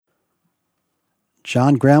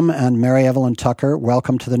John Grimm and Mary Evelyn Tucker,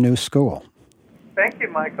 welcome to the New School. Thank you,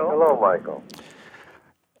 Michael. Hello, Michael.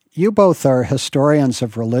 You both are historians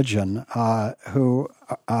of religion who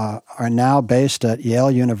are now based at Yale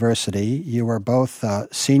University. You are both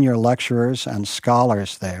senior lecturers and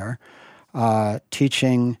scholars there,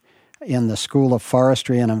 teaching in the School of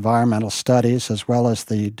Forestry and Environmental Studies, as well as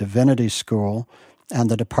the Divinity School and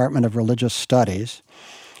the Department of Religious Studies.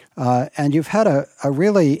 And you've had a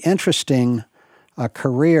really interesting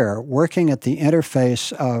career working at the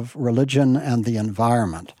interface of religion and the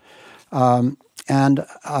environment. And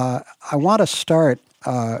I want to start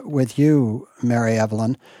with you, Mary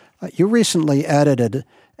Evelyn. You recently edited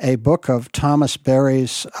a book of Thomas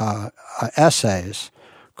Berry's essays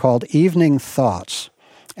called Evening Thoughts.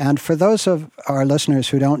 And for those of our listeners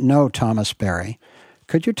who don't know Thomas Berry,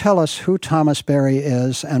 could you tell us who Thomas Berry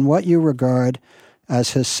is and what you regard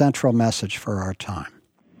as his central message for our time?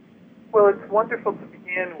 Well, it's wonderful to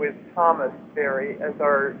begin with Thomas Berry as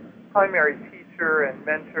our primary teacher and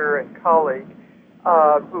mentor and colleague,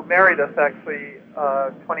 who married us actually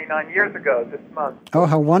 29 years ago this month. Oh,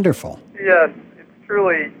 how wonderful. Yes, it's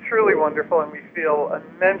truly, truly wonderful, and we feel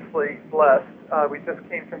immensely blessed. We just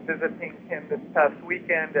came from visiting him this past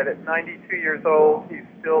weekend, and at 92 years old, he's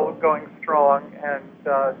still going strong, and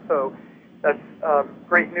so that's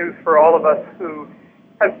great news for all of us who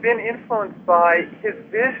have been influenced by his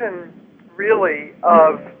vision, really,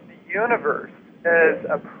 of the universe as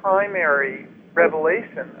a primary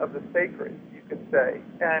revelation of the sacred, you could say.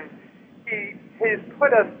 And he's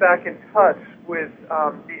put us back in touch with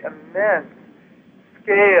the immense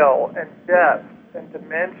scale and depth and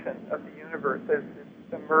dimension of the universe as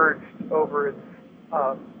it's emerged over its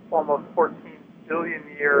almost 14 billion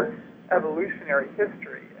year evolutionary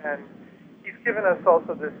history. And he's given us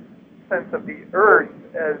also this sense of the Earth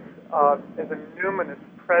as a numinous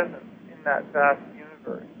presence in that vast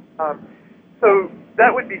universe. So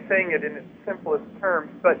that would be saying it in its simplest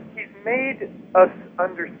terms, but he's made us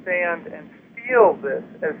understand and feel this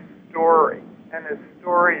as story, and a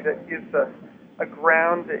story that gives us a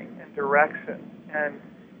grounding and direction,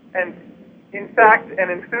 and in fact, an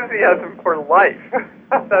enthusiasm for life.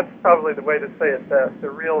 That's probably the way to say it best, a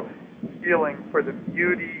real feeling for the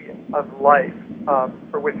beauty of life,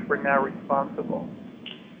 for which we're now responsible.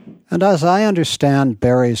 And as I understand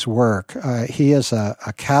Berry's work, he is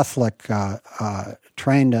a Catholic,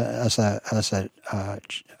 trained as a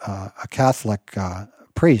Catholic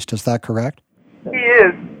priest. Is that correct? He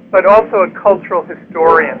is, but also a cultural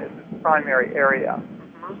historian is his primary area.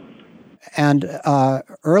 Mm-hmm. And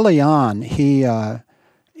early on, he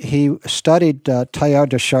studied Teilhard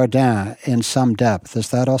de Chardin in some depth. Is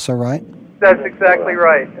that also right? That's exactly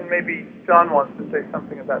right. And maybe John wants to say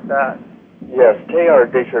something about that. Yes,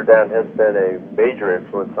 Teilhard de Chardin has been a major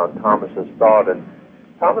influence on Thomas's thought, and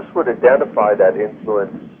Thomas would identify that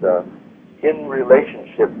influence in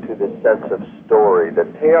relationship to the sense of story.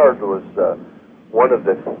 That Teilhard was one of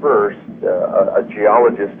the first, a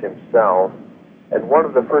geologist himself, and one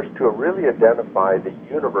of the first to really identify the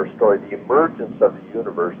universe story, the emergence of the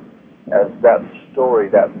universe, as that story,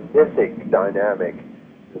 that mythic dynamic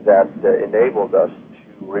that enabled us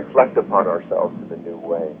to reflect upon ourselves in a new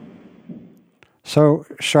way. So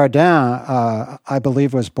Chardin, I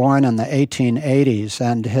believe, was born in the 1880s,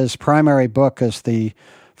 and his primary book is The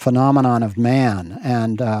Phenomenon of Man.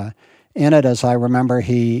 And in it, as I remember,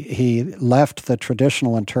 he left the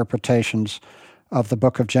traditional interpretations of the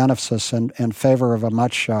Book of Genesis in favor of a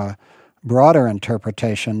much broader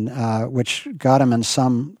interpretation, which got him in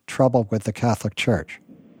some trouble with the Catholic Church.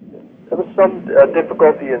 There was some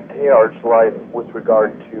difficulty in Teilhard's life with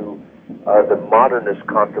regard to the modernist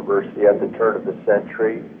controversy at the turn of the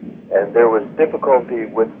century, and there was difficulty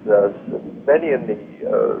with many in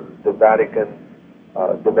the Vatican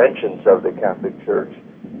dimensions of the Catholic Church,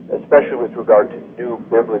 especially with regard to new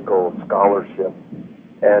biblical scholarship.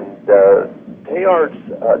 And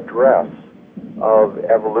Teilhard's address of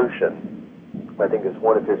evolution, I think, is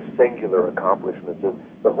one of his singular accomplishments.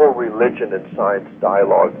 The whole religion and science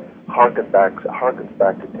dialogue harkens back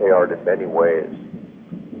to Teilhard in many ways.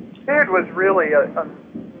 Teilhard was really a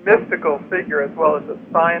mystical figure as well as a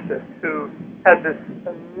scientist who had this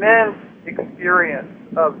immense experience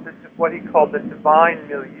of what he called the divine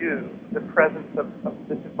milieu, the presence of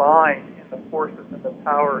the divine in the forces and the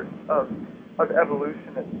powers of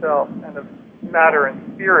evolution itself, and of matter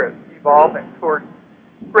and spirit evolving toward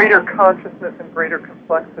greater consciousness and greater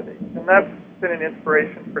complexity. And that's been an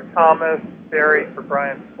inspiration for Thomas, Berry, for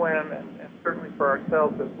Brian Swimme, and certainly for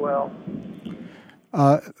ourselves as well.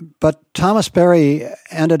 But Thomas Berry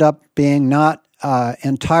ended up being not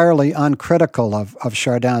entirely uncritical of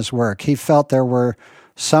Chardin's work. He felt there were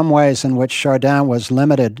some ways in which Chardin was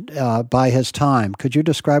limited by his time. Could you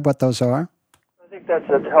describe what those are? I think that's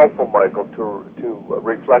helpful, Michael, to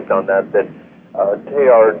reflect on that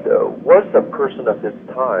Teilhard was a person of his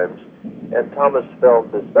times, and Thomas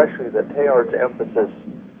felt especially that Teilhard's emphasis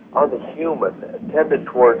on the human tended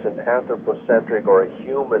towards an anthropocentric or a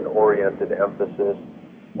human-oriented emphasis,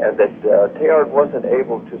 and that Teilhard wasn't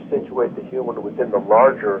able to situate the human within the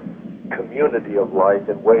larger community of life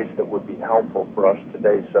in ways that would be helpful for us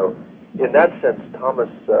today. So in that sense, Thomas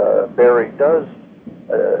Berry does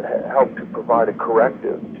help to provide a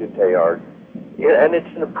corrective to Teilhard, and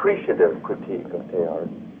it's an appreciative critique of Teilhard.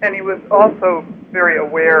 And he was also very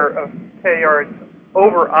aware of Teilhard's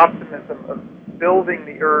over-optimism of building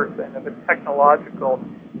the earth and of a technological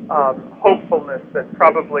hopefulness that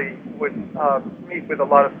probably would meet with a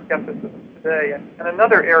lot of skepticism today. And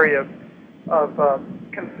another area of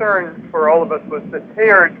concern for all of us was that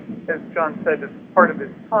Teilhard, as John said, is part of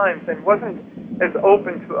his times and wasn't as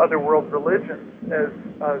open to other world religions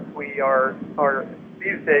as we are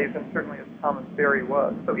these days, and certainly as Thomas Berry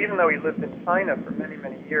was. So even though he lived in China for many,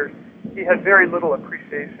 many years, he had very little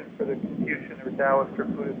appreciation for the Confucian or Taoist or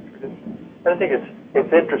Buddhist tradition. And I think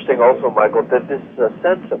it's interesting also, Michael, that this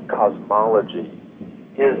sense of cosmology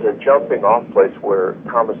is a jumping off place where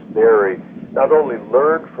Thomas Berry not only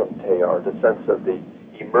learned from Teilhard the sense of the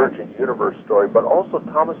emergent universe story, but also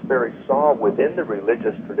Thomas Berry saw within the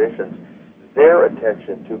religious traditions their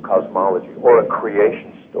attention to cosmology or a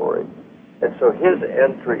creation story. And so his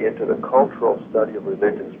entry into the cultural study of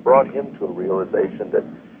religions brought him to a realization that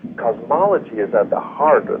cosmology is at the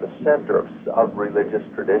heart or the center of religious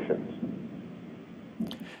traditions.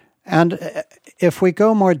 And if we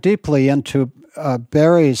go more deeply into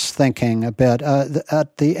Berry's thinking a bit,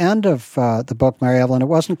 at the end of the book, Mary Evelyn, it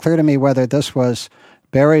wasn't clear to me whether this was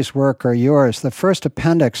Berry's work or yours. The first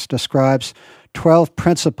appendix describes 12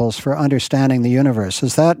 principles for understanding the universe.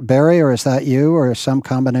 Is that Berry or is that you or some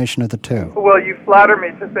combination of the two? Well, you flatter me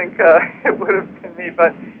to think it would have been me,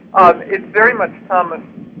 but it's very much Thomas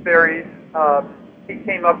Berry's. He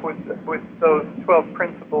came up with those 12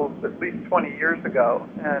 principles at least 20 years ago,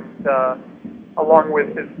 and along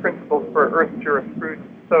with his principles for Earth jurisprudence.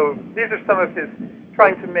 So these are some of his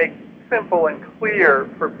trying to make simple and clear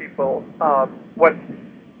for people what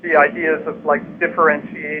the ideas of like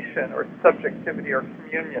differentiation or subjectivity or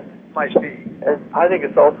communion might be. And I think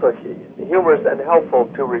it's also humorous and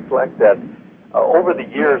helpful to reflect that over the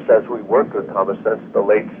years as we worked with Thomas since the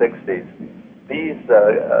late 60s, these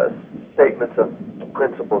statements of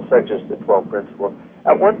principles such as the 12 principles,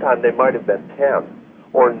 at one time they might have been 10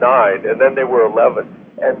 or 9, and then they were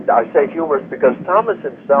 11. And I say humorous because Thomas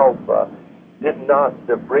himself did not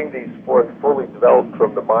bring these forth fully developed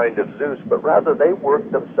from the mind of Zeus, but rather they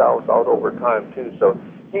worked themselves out over time too. So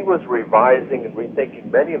he was revising and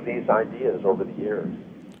rethinking many of these ideas over the years.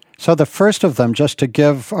 So the first of them, just to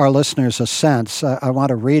give our listeners a sense, I want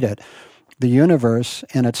to read it. The universe,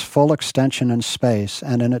 in its full extension in space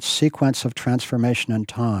and in its sequence of transformation in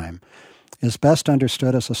time, is best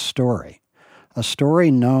understood as a story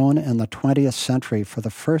known in the 20th century for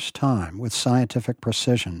the first time with scientific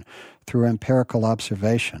precision through empirical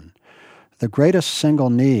observation. The greatest single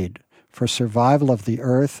need for survival of the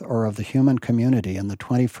Earth or of the human community in the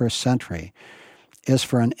 21st century is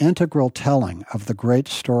for an integral telling of the great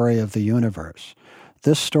story of the universe.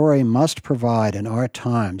 This story must provide in our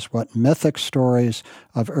times what mythic stories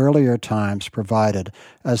of earlier times provided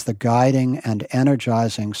as the guiding and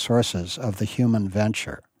energizing sources of the human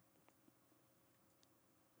venture.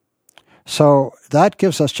 So that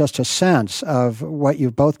gives us just a sense of what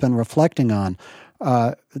you've both been reflecting on,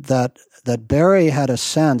 that Berry had a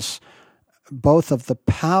sense both of the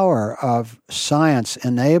power of science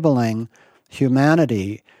enabling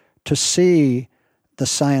humanity to see the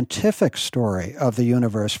scientific story of the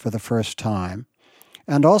universe for the first time,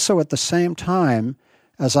 and also at the same time,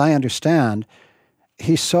 as I understand,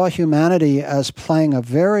 he saw humanity as playing a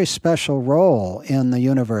very special role in the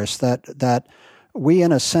universe, that we,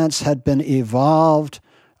 in a sense, had been evolved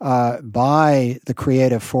by the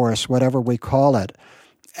creative force, whatever we call it,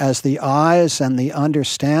 as the eyes and the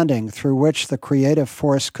understanding through which the creative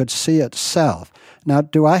force could see itself. Now,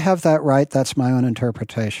 do I have that right? That's my own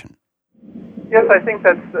interpretation. Yes, I think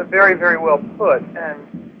that's very, very well put.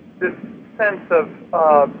 And this sense of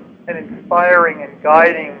an inspiring and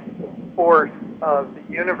guiding force of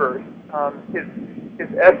the universe, his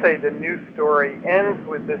essay, The New Story, ends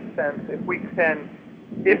with this sense,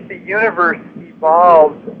 if the universe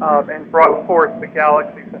evolved and brought forth the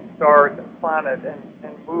galaxies and stars and planets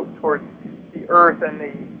and moved towards the Earth and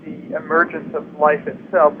the the emergence of life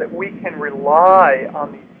itself, that we can rely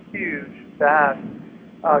on these huge, vast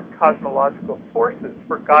cosmological forces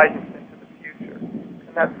for guidance into the future.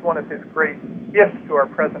 And that's one of his great gifts to our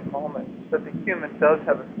present moment, that the human does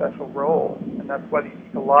have a special role, and that's why the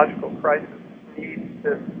ecological crisis needs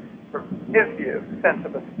this, from his view, sense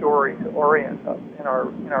of a story to orient us in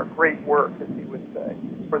our great work, as he would say,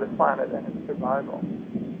 for the planet and its survival.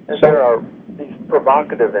 And there are these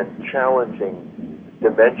provocative and challenging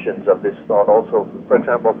dimensions of this thought also. For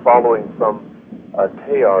example, following from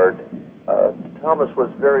Teilhard, Thomas was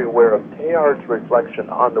very aware of Teilhard's reflection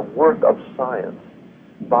on the work of science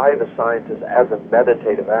by the scientist as a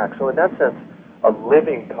meditative act. So in that sense, a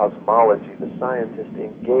living cosmology, the scientist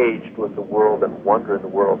engaged with the world and wonder in the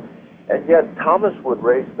world. And yet Thomas would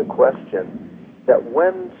raise the question that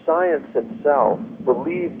when science itself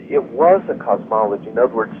believed it was a cosmology, in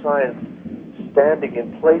other words, science standing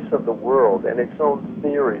in place of the world and its own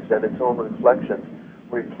theories and its own reflections,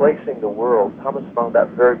 replacing the world, Thomas found that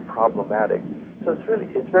very problematic. So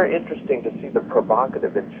it's very interesting to see the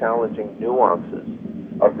provocative and challenging nuances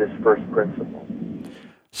of this first principle.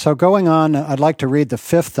 So going on, I'd like to read the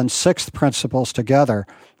fifth and sixth principles together.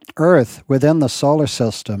 Earth, within the solar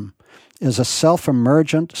system, is a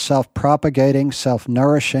self-emergent, self-propagating,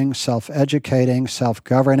 self-nourishing, self-educating,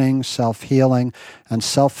 self-governing, self-healing, and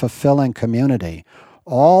self-fulfilling community.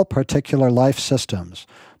 All particular life systems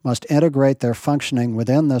must integrate their functioning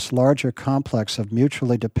within this larger complex of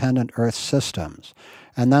mutually dependent Earth systems.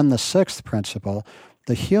 And then the sixth principle,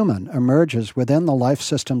 the human emerges within the life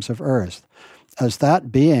systems of Earth as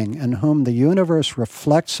that being in whom the universe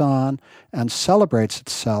reflects on and celebrates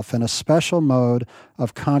itself in a special mode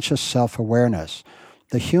of conscious self-awareness.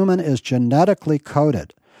 The human is genetically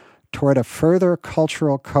coded toward a further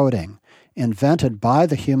cultural coding invented by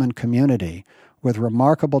the human community with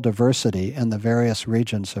remarkable diversity in the various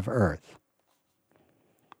regions of Earth.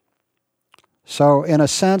 So, in a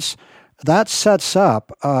sense, that sets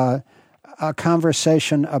up a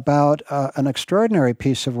conversation about an extraordinary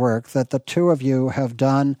piece of work that the two of you have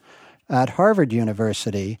done at Harvard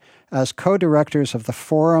University as co-directors of the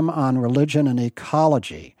Forum on Religion and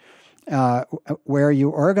Ecology, where you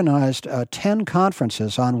organized 10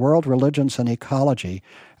 conferences on world religions and ecology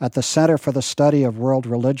at the Center for the Study of World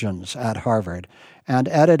Religions at Harvard, and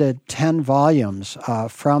edited 10 volumes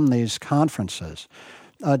from these conferences.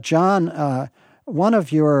 John, one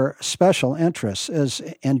of your special interests is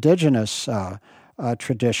indigenous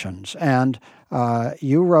traditions, and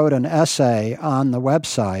you wrote an essay on the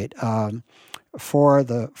website for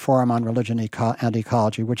the Forum on Religion and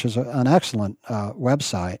Ecology, which is an excellent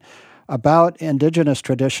website, about indigenous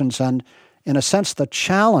traditions and, in a sense, the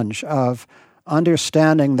challenge of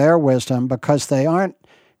understanding their wisdom because they aren't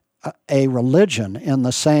a religion in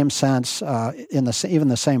the same sense, even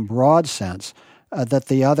the same broad sense, that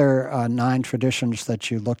the other 9 traditions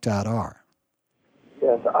that you looked at are.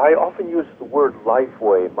 Yes, I often use the word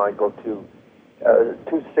lifeway, Michael, to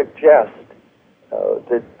suggest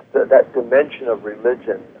that dimension of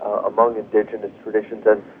religion among indigenous traditions.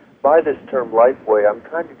 And by this term lifeway, I'm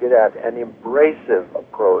trying to get at an embracive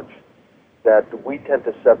approach that we tend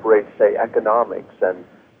to separate, say, economics and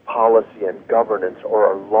policy and governance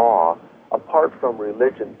or a law apart from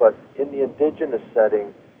religion. But in the indigenous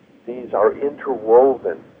setting, these are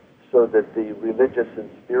interwoven so that the religious and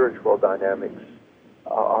spiritual dynamics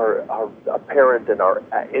are apparent and are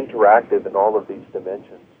interactive in all of these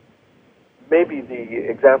dimensions. Maybe the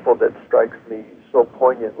example that strikes me so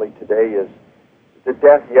poignantly today is the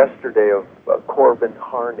death yesterday of Corbin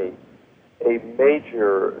Harney, a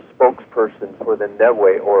major spokesperson for the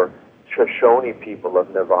Neway or Shoshone people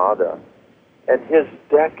of Nevada, and his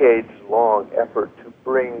decades-long effort to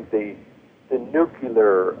bring the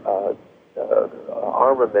nuclear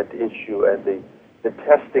armament issue and the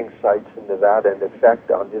testing sites in Nevada and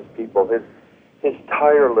effect on his people, his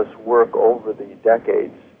tireless work over the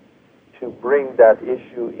decades to bring that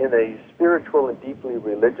issue in a spiritual and deeply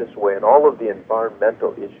religious way, and all of the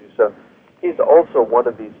environmental issues. So he's also one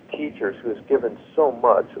of these teachers who has given so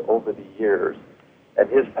much over the years, and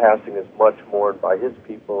his passing is much mourned by his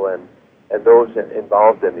people and those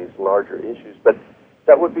involved in these larger issues. But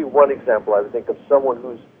that would be one example, I would think, of someone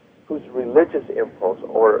whose religious impulse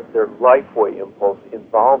or their lifeway impulse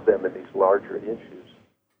involved them in these larger issues.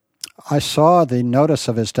 I saw the notice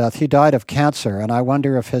of his death. He died of cancer, and I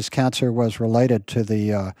wonder if his cancer was related to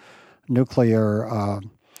the nuclear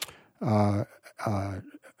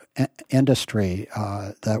industry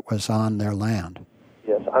that was on their land.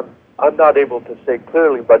 Yes, I'm not able to say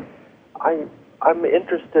clearly, but I'm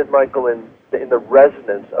interested, Michael, in the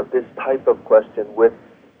resonance of this type of question with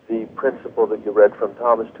the principle that you read from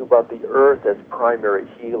Thomas, too, about the earth as primary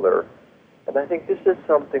healer. And I think this is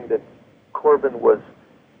something that Corbin was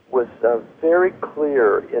very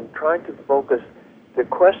clear in trying to focus the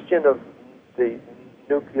question of the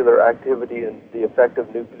nuclear activity and the effect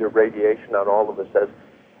of nuclear radiation on all of us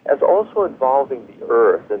as also involving the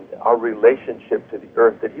earth and our relationship to the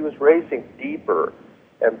earth, that he was raising deeper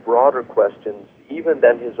and broader questions even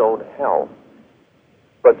than his own health,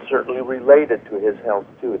 but certainly related to his health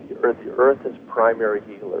too. The earth is primary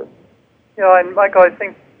healer. You know, and Michael, I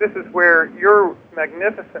think this is where your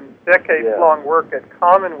magnificent decades-long work at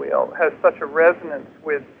Commonweal has such a resonance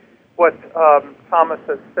with what Thomas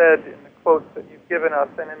has said in the quotes that you've given us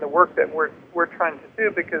and in the work that we're trying to do,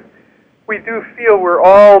 because we do feel we're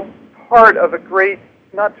all part of a great,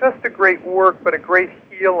 not just a great work, but a great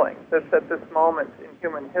healing that's at this moment in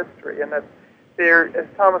human history. And that there, as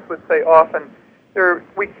Thomas would say often,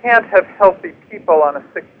 we can't have healthy people on a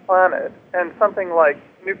sick planet. And something like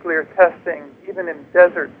nuclear testing, even in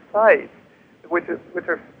desert sites, which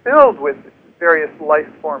are filled with various life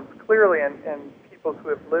forms, clearly, and peoples who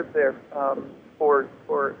have lived there for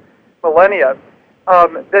millennia,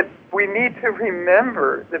 that we need to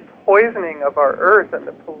remember the poisoning of our earth and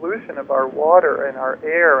the pollution of our water and our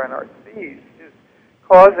air and our seas is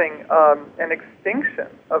causing an extinction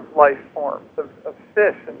of life forms, of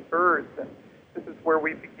fish and birds. And this is where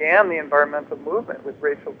we began the environmental movement with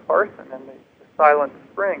Rachel Carson and the Silent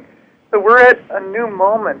Spring. So we're at a new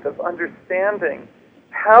moment of understanding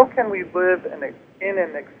how can we live in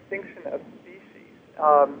an extinction of species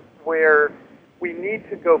where we need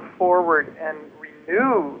to go forward and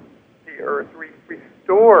renew the earth,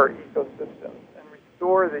 restore ecosystems, and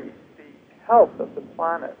restore the health of the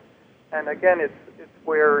planet. And again, it's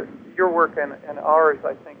where your work and ours,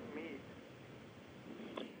 I think, meet.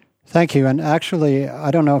 Thank you. And actually, I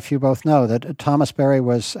don't know if you both know that Thomas Berry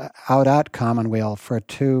was out at Commonweal for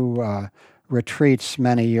two retreats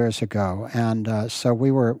many years ago. And so we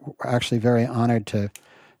were actually very honored to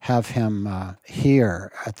have him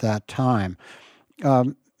here at that time.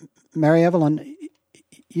 Mary Evelyn,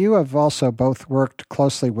 you have also both worked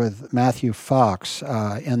closely with Matthew Fox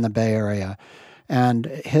in the Bay Area and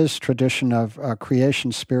his tradition of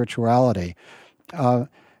creation spirituality.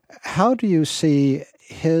 How do you see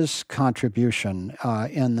his contribution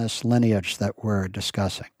in this lineage that we're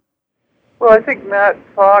discussing? Well, I think Matt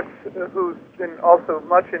Fox, who's been also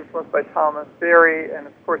much influenced by Thomas Berry and,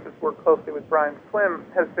 of course, has worked closely with Brian Swimme,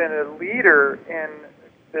 has been a leader in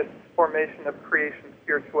this formation of creation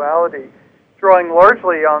spirituality, drawing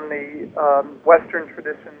largely on the Western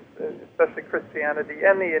traditions, especially Christianity,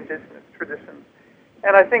 and the indigenous traditions.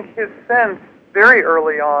 And I think his sense very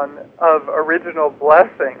early on of original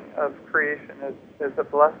blessing of creation as a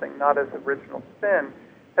blessing, not as original sin,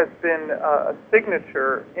 has been a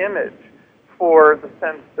signature image for the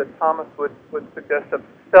sense that Thomas would suggest of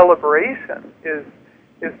celebration is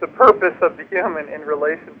the purpose of the human in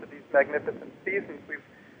relation to these magnificent seasons. We've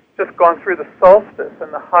just gone through the solstice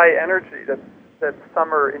and the high energy that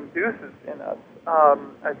summer induces in us,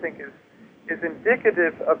 I think is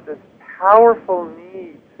indicative of this powerful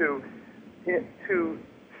need to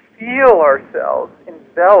feel ourselves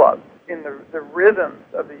enveloped in the rhythms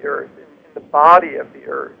of the earth, in the body of the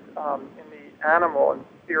earth, in the animal and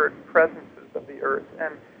spirit presences of the earth.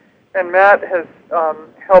 And Matt has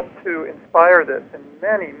helped to inspire this in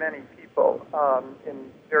many, many people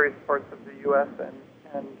in various parts of the U.S.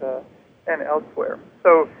 and elsewhere.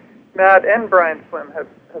 So Matt and Brian Swimme have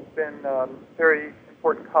been very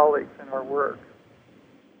important colleagues in our work.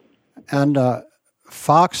 And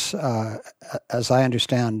Fox, as I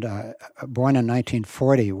understand, born in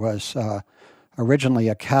 1940, was originally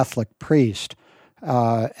a Catholic priest,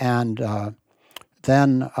 and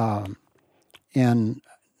then in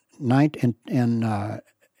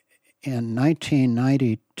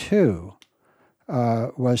 1992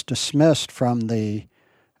 was dismissed from the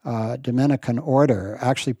Dominican order.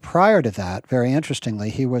 Actually, prior to that, very interestingly,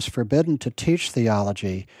 he was forbidden to teach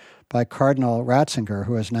theology by Cardinal Ratzinger,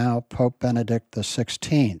 who is now Pope Benedict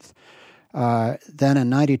XVI. Then in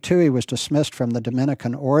 92, he was dismissed from the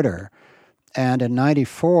Dominican order, and in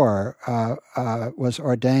 94 was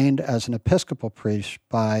ordained as an Episcopal priest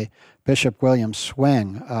by Bishop William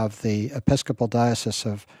Swing of the Episcopal Diocese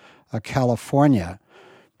of California.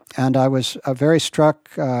 And I was very struck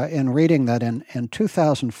in reading that in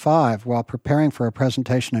 2005, while preparing for a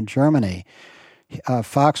presentation in Germany,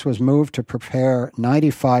 Fox was moved to prepare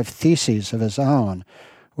 95 theses of his own,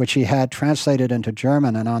 which he had translated into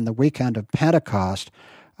German, and on the weekend of Pentecost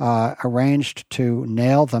arranged to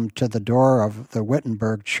nail them to the door of the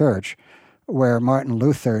Wittenberg Church, where Martin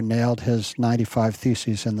Luther nailed his 95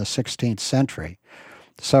 Theses in the 16th century.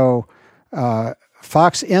 So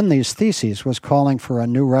Fox, in these theses, was calling for a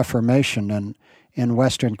new reformation in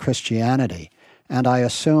Western Christianity. And I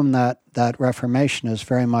assume that reformation is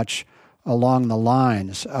very much along the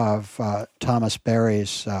lines of Thomas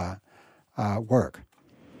Berry's work.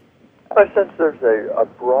 I sense there's a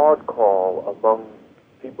broad call among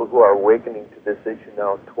people who are awakening to this issue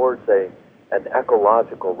now towards an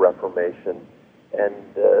ecological reformation. And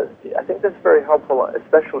I think that's very helpful,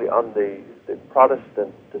 especially on the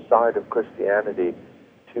Protestant side of Christianity,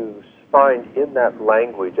 to find in that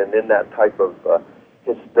language and in that type of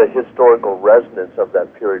the historical resonance of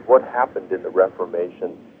that period what happened in the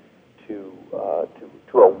Reformation to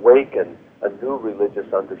awaken a new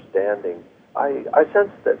religious understanding. I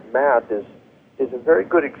sense that Matt is a very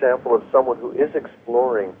good example of someone who is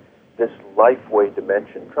exploring this life-way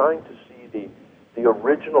dimension, trying to see the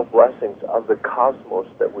original blessings of the cosmos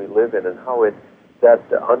that we live in and how that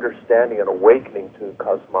understanding and awakening to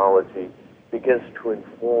cosmology begins to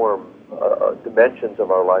inform dimensions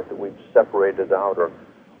of our life that we've separated out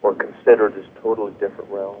or considered as totally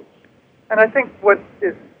different realms. And I think what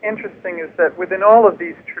is interesting is that within all of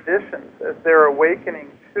these traditions, as they're awakening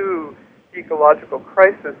to ecological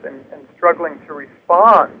crisis and struggling to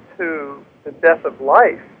respond to the death of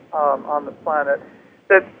life on the planet,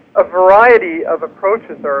 that a variety of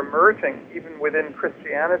approaches are emerging even within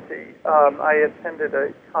Christianity. I attended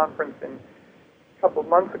a conference a couple of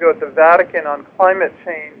months ago at the Vatican on climate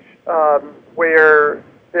change, where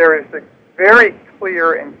there is a very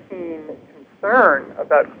clear and keen concern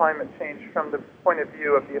about climate change from the point of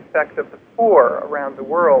view of the effect of the poor around the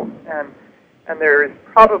world. And there is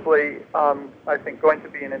probably, I think, going to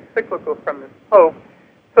be an encyclical from this Pope.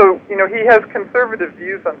 So, he has conservative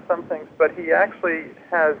views on some things, but he actually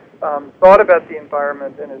has thought about the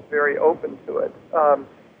environment and is very open to it.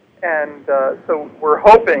 So we're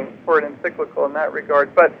hoping for an encyclical in that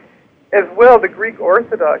regard. But as well, the Greek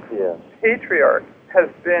Orthodox Patriarch has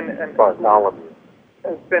been Bartholomew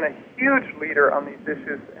has been a huge leader on these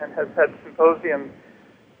issues and has had symposiums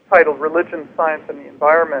titled Religion, Science, and the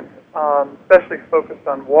Environment, especially focused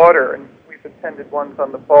on water. And we've attended ones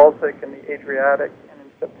on the Baltic and the Adriatic. And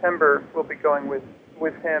in September, we'll be going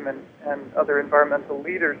with him and other environmental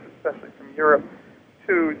leaders, especially from Europe,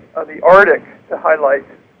 to the Arctic to highlight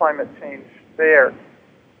climate change there.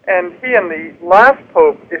 And he and the last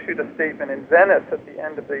Pope issued a statement in Venice at the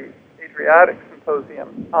end of the Adriatic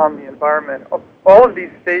Symposium on the environment. All of these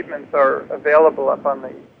statements are available up on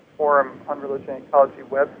the Forum on Religion and Ecology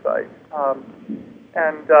website.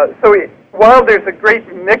 So while there's a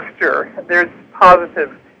great mixture, there's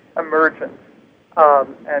positive emergence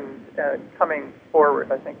and coming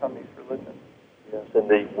forward, I think, on these religions. Yes, and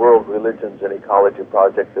the World Religions and Ecology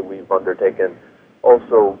project that we've undertaken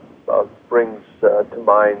also brings to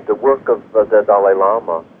mind the work of the Dalai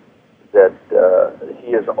Lama, that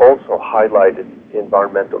he has also highlighted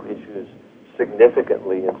environmental issues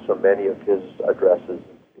significantly in so many of his addresses.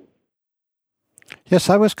 Yes,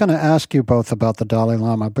 I was going to ask you both about the Dalai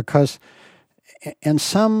Lama because in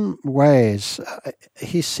some ways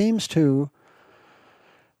he seems to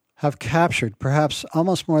have captured, perhaps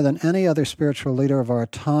almost more than any other spiritual leader of our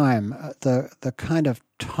time, the kind of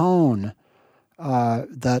tone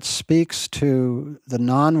that speaks to the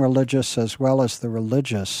non-religious as well as the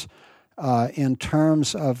religious in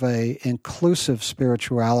terms of a inclusive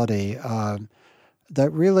spirituality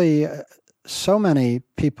that really so many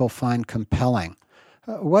people find compelling.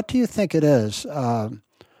 What do you think it is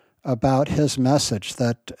about his message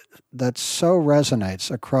that so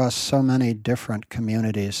resonates across so many different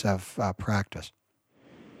communities of practice?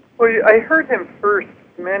 Well, I heard him first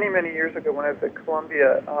many, many years ago when I was at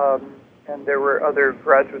Columbia, and there were other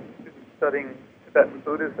graduate students studying Tibetan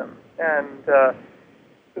Buddhism. And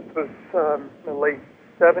this was in the late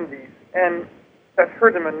 70s. And I've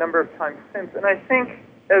heard him a number of times since. And I think,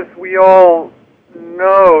 as we all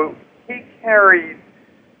know, he carries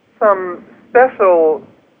some special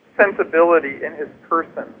sensibility in his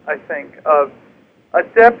person, I think, of a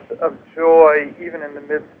depth of joy even in the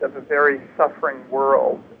midst of a very suffering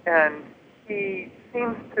world. And he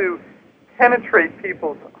seems to penetrate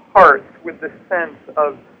people's hearts with this sense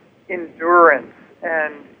of endurance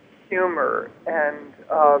and humor and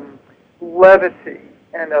levity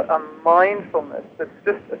and a mindfulness that's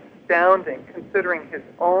just astounding, considering his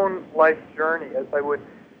own life journey, as I would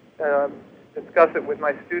discuss it with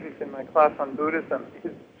my students in my class on Buddhism.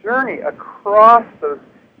 His journey across those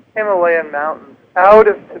Himalayan mountains, out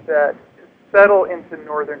of Tibet, to settle into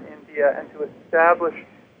northern India and to establish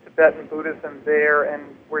Tibetan Buddhism there, and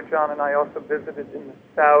where John and I also visited in the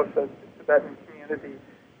south of the Tibetan community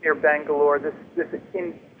near Bangalore. This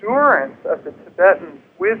endurance of the Tibetans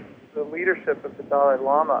with the leadership of the Dalai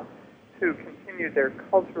Lama to continue their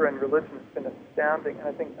culture and religion has been astounding and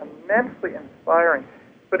I think immensely inspiring.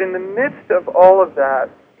 But in the midst of all of that,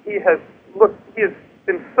 he has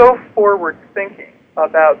been so forward-thinking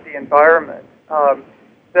about the environment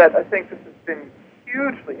that I think this has been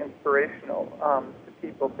hugely inspirational to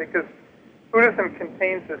people, because Buddhism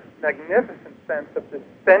contains this magnificent sense of the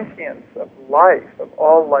sentience of life, of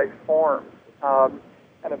all life forms,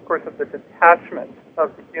 and of course of the detachment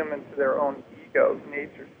of the human to their own ego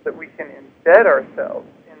nature, so that we can embed ourselves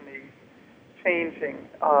in these changing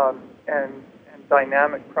and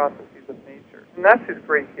dynamic processes of nature. And that's his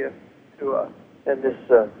great gift to us. And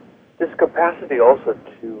this capacity also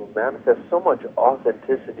to manifest so much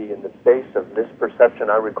authenticity in the face of misperception.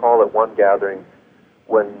 I recall at one gathering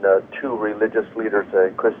when two religious leaders,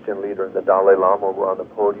 a Christian leader and the Dalai Lama, were on the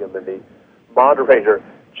podium, and the moderator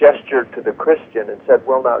gestured to the Christian and said,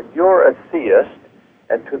 well, now you're a theist,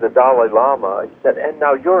 and to the Dalai Lama, he said, and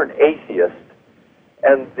now you're an atheist.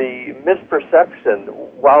 And the misperception,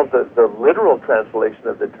 while the literal translation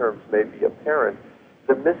of the terms may be apparent,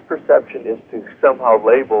 the misperception is to somehow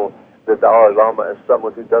label the Dalai Lama as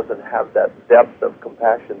someone who doesn't have that depth of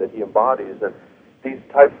compassion that he embodies. And these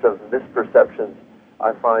types of misperceptions,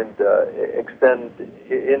 I find, extend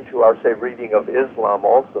into our, say, reading of Islam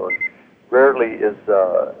also. And rarely is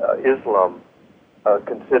Islam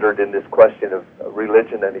considered in this question of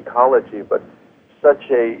religion and ecology, but such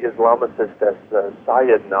a Islamicist as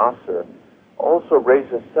Syed Nasr also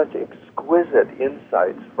raises such exquisite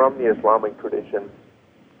insights from the Islamic tradition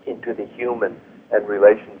into the human and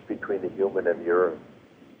relations between the human and the earth.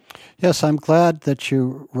 Yes, I'm glad that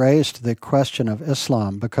you raised the question of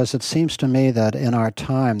Islam, because it seems to me that in our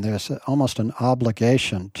time there's almost an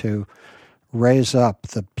obligation to raise up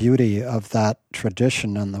the beauty of that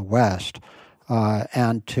tradition in the West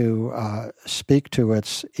and to speak to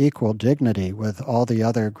its equal dignity with all the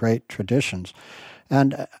other great traditions.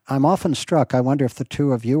 And I'm often struck, I wonder if the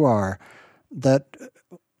two of you are, that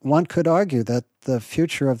one could argue that the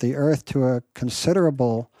future of the earth to a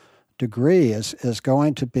considerable degree is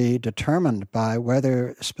going to be determined by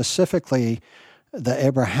whether specifically the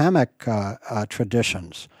Abrahamic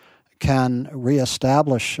traditions can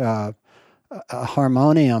reestablish a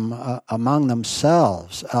harmonium among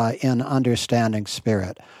themselves in understanding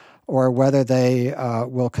spirit, or whether they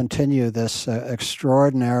will continue this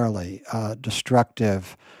extraordinarily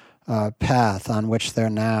destructive path on which they're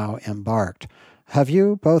now embarked. Have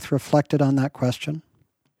you both reflected on that question?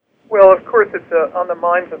 Well, of course, it's on the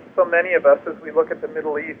minds of so many of us as we look at the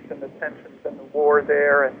Middle East and the tensions and the war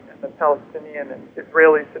there and the Palestinian and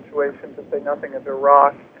Israeli situation, to say nothing of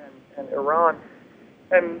Iraq and Iran.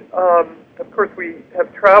 And, of course, we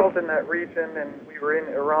have traveled in that region, and we were in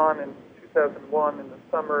Iran in 2001 in the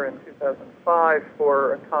summer, and 2005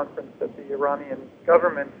 for a conference that the Iranian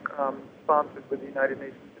government sponsored with the United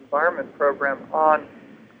Nations Environment Program on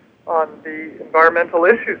the environmental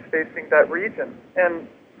issues facing that region. And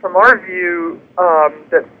from our view,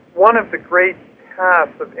 that one of the great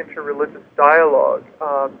tasks of interreligious dialogue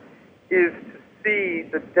is to see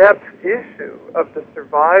the depth issue of the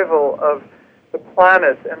survival of the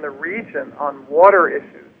planet and the region on water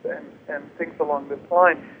issues and things along this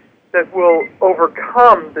line that will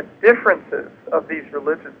overcome the differences of these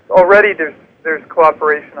religions. Already there's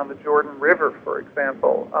cooperation on the Jordan River, for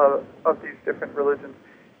example, of these different religions.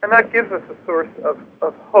 And that gives us a source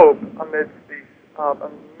of hope amidst these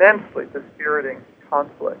immensely dispiriting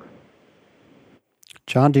conflicts.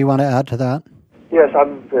 John, do you want to add to that? Yes,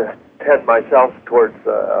 I'm tend myself towards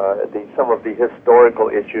some of the historical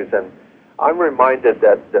issues, and I'm reminded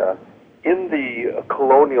that in the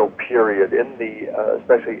colonial period, in the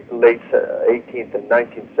especially late 18th and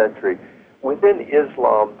 19th century, within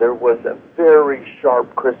Islam there was a very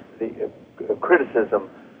sharp criticism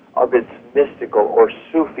of its mystical or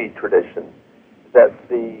Sufi tradition, that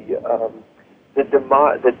the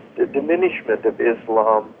diminishment of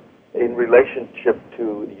Islam in relationship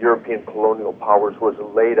to the European colonial powers was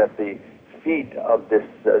laid at the feet of this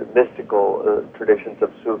mystical traditions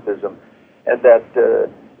of Sufism, and that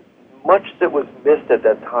much that was missed at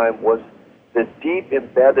that time was the deep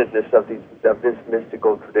embeddedness of this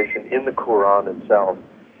mystical tradition in the Quran itself.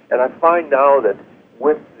 And I find now that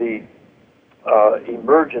with the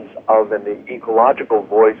emergence of an ecological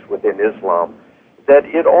voice within Islam, that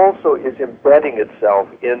it also is embedding itself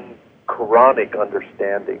in Quranic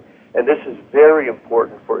understanding. And this is very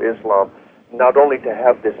important for Islam, not only to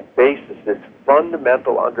have this basis, this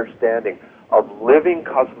fundamental understanding of living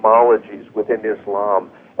cosmologies within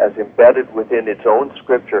Islam as embedded within its own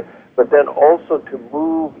scripture, but then also to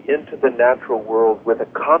move into the natural world with a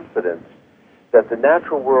confidence that the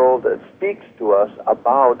natural world speaks to us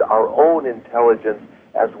about our own intelligence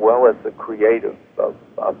as well as the creative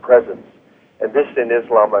presence. And this in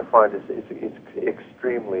Islam, I find, is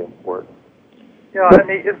extremely important. Yeah, and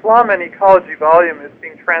the Islam and Ecology volume is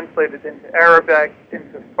being translated into Arabic,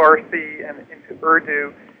 into Farsi, and into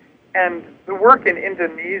Urdu. And the work in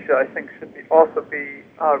Indonesia, I think, should also be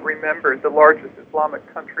remembered, the largest Islamic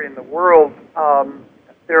country in the world.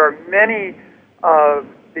 There are many of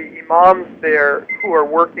the imams there who are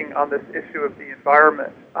working on this issue of the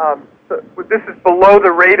environment. So this is below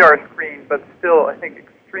the radar screen, but still, I think,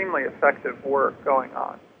 extremely effective work going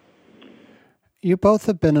on. You both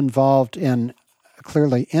have been involved in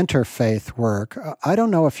clearly interfaith work. I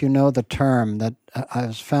don't know if you know the term that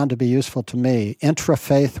has found to be useful to me,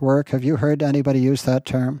 intrafaith work. Have you heard anybody use that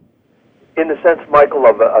term? In the sense, Michael,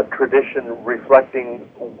 of a tradition reflecting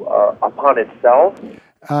upon itself?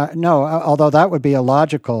 No, although that would be a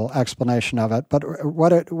logical explanation of it. But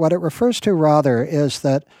what it refers to rather is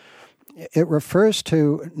that it refers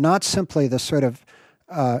to not simply the sort of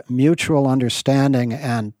mutual understanding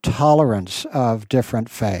and tolerance of different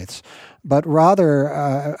faiths, but rather,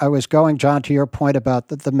 I was going, John, to your point about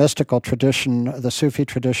the mystical tradition, the Sufi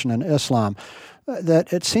tradition in Islam,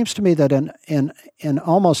 that it seems to me that in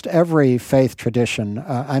almost every faith tradition,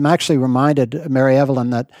 I'm actually reminded, Mary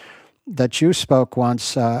Evelyn, that you spoke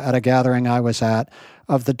once at a gathering I was at,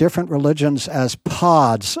 of the different religions as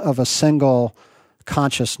pods of a single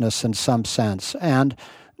consciousness in some sense. And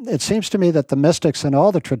it seems to me that the mystics in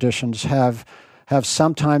all the traditions have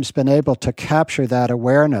sometimes been able to capture that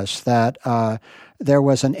awareness that there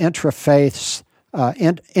was an intrafaith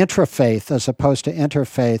as opposed to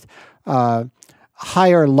interfaith,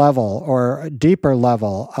 higher level or deeper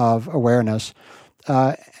level of awareness.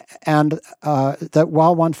 And that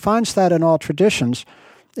while one finds that in all traditions,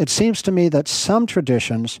 it seems to me that some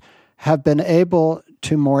traditions have been able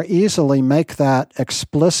to more easily make that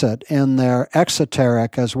explicit in their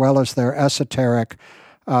exoteric as well as their esoteric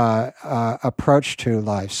approach to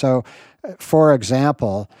life. So, for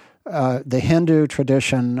example, the Hindu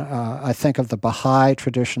tradition, I think of the Baha'i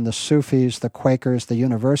tradition, the Sufis, the Quakers, the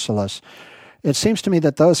Universalists. It seems to me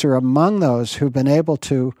that those are among those who've been able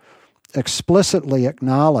to explicitly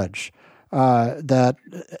acknowledge that,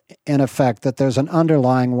 in effect, that there's an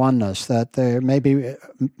underlying oneness, that there may be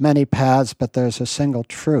many paths, but there's a single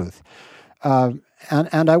truth.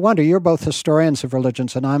 And I wonder, you're both historians of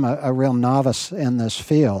religions, and I'm a real novice in this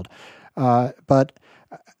field. But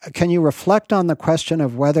can you reflect on the question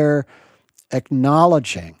of whether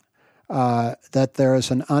acknowledging that there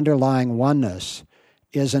is an underlying oneness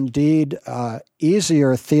is indeed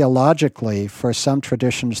easier theologically for some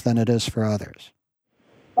traditions than it is for others?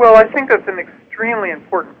 Well, I think that's an extremely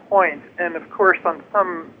important point, and of course, on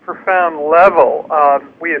some profound level,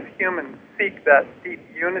 we as humans seek that deep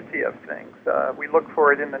unity of things. We look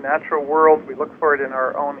for it in the natural world, we look for it in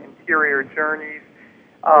our own interior journeys,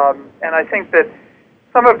 and I think that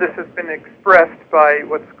some of this has been expressed by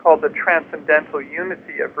what's called the transcendental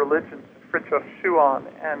unity of religions, Fritjof Schuon,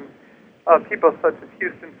 and people such as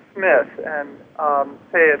Houston Smith and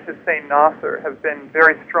Syed Hussein Nasr have been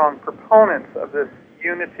very strong proponents of this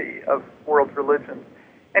unity of world religions.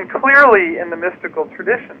 And clearly in the mystical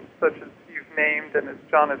traditions, such as you've named and as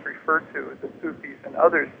John has referred to, the Sufis and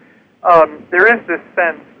others, there is this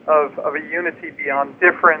sense of a unity beyond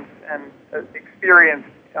difference and experienced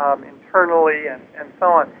internally and so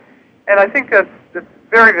on. And I think that's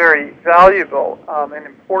very, very valuable and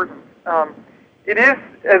important. It is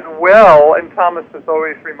as well, and Thomas has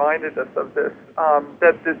always reminded us of this,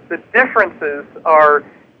 that the differences are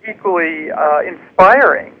equally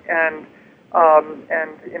inspiring and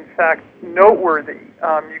in fact noteworthy.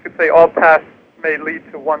 You could say all paths may lead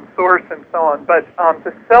to one source and so on, but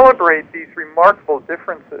to celebrate these remarkable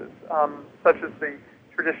differences, such as the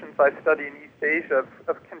traditions I study in East Asia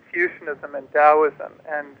of Confucianism and Taoism,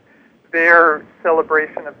 and their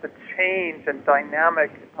celebration of the change and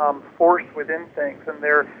dynamic force within things, and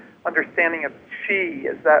their understanding of qi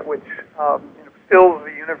as that which fills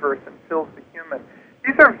the universe and fills the human.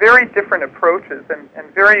 These are very different approaches,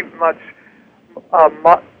 and very much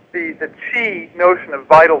the qi notion of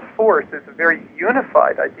vital force is a very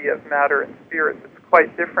unified idea of matter and spirit. It's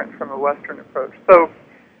quite different from a Western approach. So,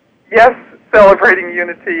 yes, celebrating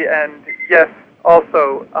unity, and yes,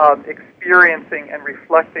 also experiencing and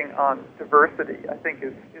reflecting on diversity, I think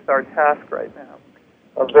is our task right now.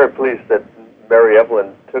 I'm very pleased that Mary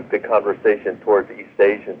Evelyn took the conversation towards East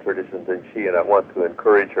Asian traditions and qi, and I want to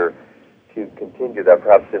encourage her to continue that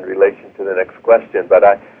perhaps in relation to the next question. But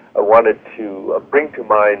I wanted to bring to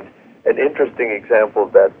mind an interesting example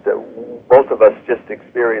that both of us just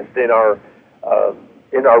experienced in our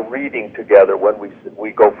reading together when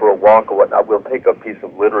we go for a walk or whatnot. We'll take a piece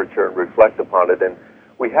of literature and reflect upon it, and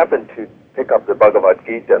we happen to pick up the Bhagavad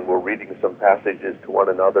Gita, and we're reading some passages to one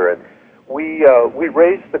another, and we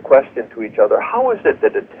raised the question to each other: how is it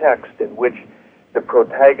that a text in which the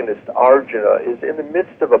protagonist Arjuna is in the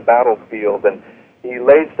midst of a battlefield and he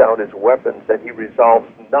lays down his weapons and he resolves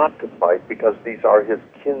not to fight because these are his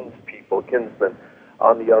kinsmen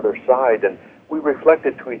on the other side? And we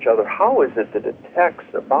reflected to each other, how is it that a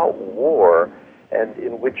text about war and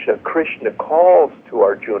in which Krishna calls to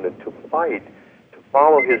Arjuna to fight, to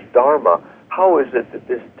follow his dharma, how is it that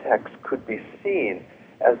this text could be seen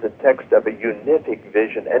as a text of a unific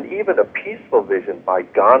vision and even a peaceful vision by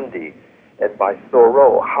Gandhi and by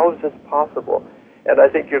Thoreau? How is this possible? And I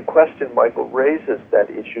think your question, Michael, raises that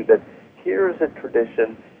issue, that here is a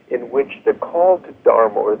tradition in which the call to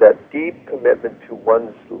Dharma, or that deep commitment to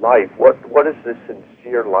one's life, what is the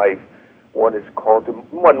sincere life one is called to,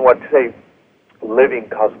 one would say living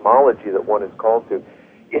cosmology that one is called to,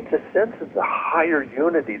 it's a sense of the higher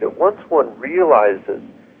unity that once one realizes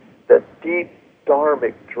that deep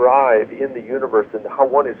dharmic drive in the universe and how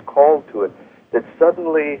one is called to it, that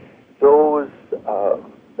suddenly those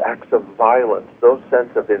acts of violence, those sense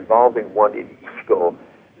of involving one in ego,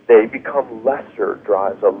 they become lesser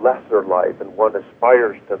drives, a lesser life, and one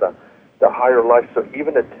aspires to the higher life. So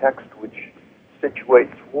even a text which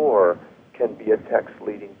situates war can be a text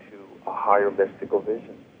leading to a higher mystical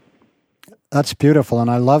vision. That's beautiful, and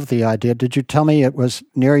I love the idea. Did you tell me it was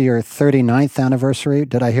near your 39th anniversary?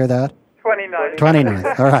 Did I hear that?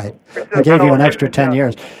 29th, all right. I gave you an extra 10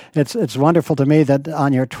 years. It's wonderful to me that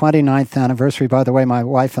on your 29th anniversary, by the way, my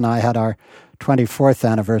wife and I had our 24th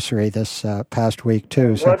anniversary this past week,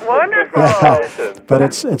 too. So, wonderful! But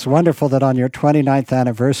it's wonderful that on your 29th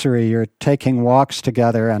anniversary, you're taking walks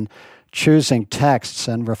together and choosing texts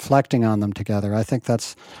and reflecting on them together. I think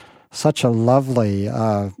that's such a lovely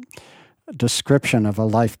description of a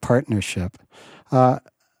life partnership.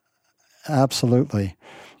 Absolutely.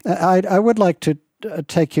 I would like to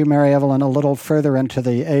take you, Mary Evelyn, a little further into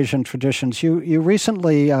the Asian traditions. You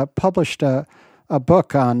recently published a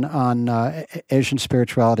book on Asian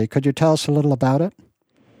spirituality. Could you tell us a little about it?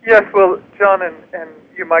 Yes, well, John and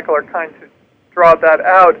you, Michael, are kind to draw that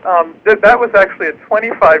out. That was actually a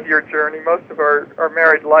 25-year journey, most of our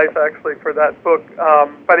married life, actually, for that book.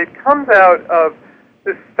 But it comes out of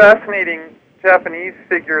this fascinating Japanese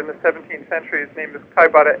figure in the 17th century. His name is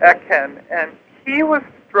Kaibara Eken, and he was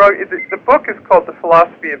the book is called The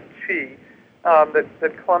Philosophy of Qi,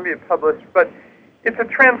 that Columbia published, but it's a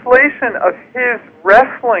translation of his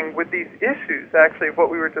wrestling with these issues, actually, of what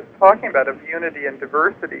we were just talking about, of unity and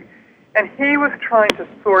diversity. And he was trying to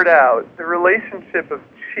sort out the relationship of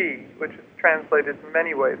Qi, which is translated in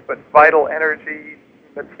many ways, but vital energy,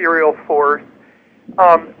 material force,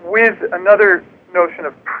 with another notion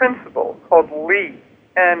of principle called Li.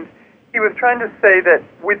 And he was trying to say that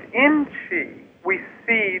within Qi, we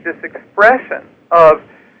see this expression of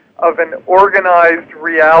an organized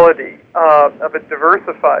reality, of a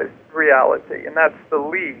diversified reality, and that's the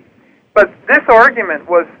Li. But this argument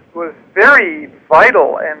was very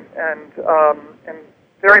vital and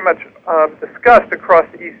very much discussed across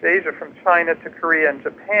East Asia, from China to Korea and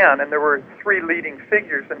Japan, and there were three leading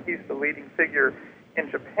figures, and he's the leading figure in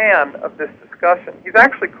Japan of this discussion. He's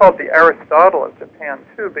actually called the Aristotle of Japan,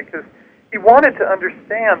 too, because he wanted to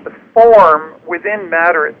understand the form within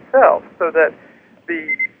matter itself, so that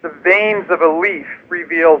the veins of a leaf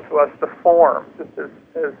reveal to us the form, just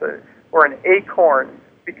or an acorn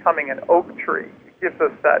becoming an oak tree. It gives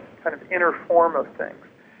us that kind of inner form of things.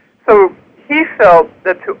 So he felt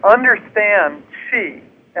that to understand Qi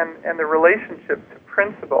and the relationship to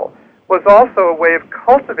principle was also a way of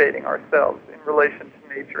cultivating ourselves in relation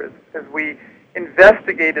to nature as we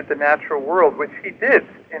investigated the natural world, which he did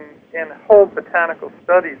in whole botanical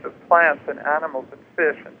studies of plants and animals and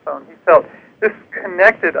fish and so on. He felt this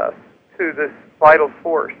connected us to this vital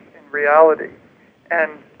force in reality.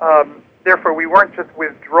 And therefore, we weren't just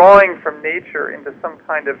withdrawing from nature into some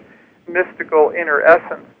kind of mystical inner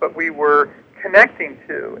essence, but we were connecting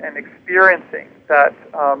to and experiencing that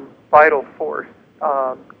vital force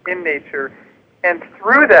in nature, and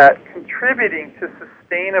through that, contributing to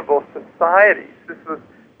sustainable societies. This was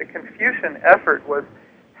the Confucian effort, was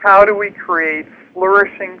how do we create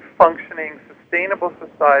flourishing, functioning, sustainable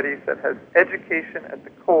societies that has education at the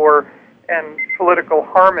core and political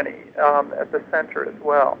harmony at the center as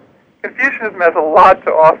well. Confucianism has a lot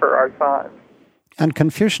to offer our time. And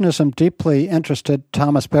Confucianism deeply interested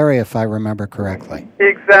Thomas Berry, if I remember correctly.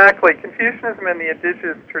 Exactly. Confucianism and the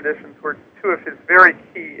indigenous traditions were two of his very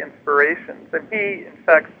key inspirations. And he, in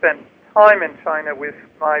fact, spent time in China with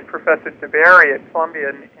my Professor DeBerry at Columbia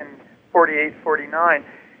in 48, 49.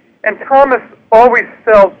 And Thomas always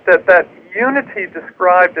felt that that unity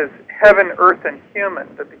described as heaven, earth, and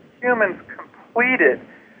human, that the humans completed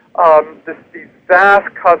these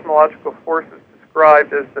vast cosmological forces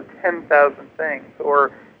described as the 10,000 things,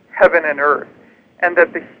 or heaven and earth, and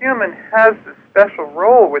that the human has this special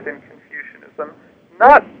role within Confucianism,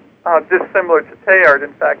 not dissimilar to Teilhard,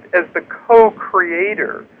 in fact, as the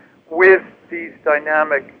co-creator with these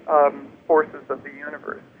dynamic forces of the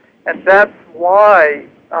universe. And that's why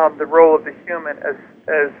the role of the human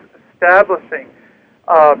as establishing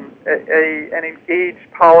an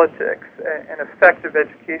engaged politics, an effective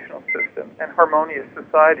educational system, and harmonious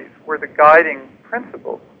societies were the guiding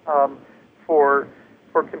principles for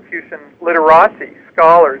Confucian literati,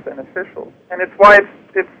 scholars, and officials. And it's why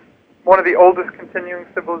it's one of the oldest continuing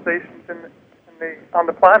civilizations on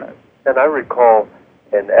the planet. And I recall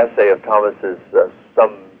an essay of Thomas's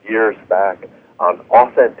some years back on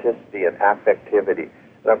authenticity and affectivity.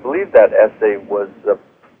 And I believe that essay was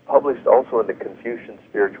published also in the Confucian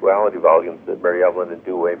Spirituality volumes that Mary Evelyn and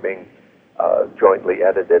Du Weiming jointly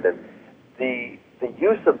edited. And the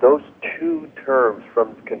use of those two terms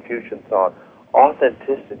from Confucian thought,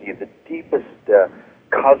 authenticity, the deepest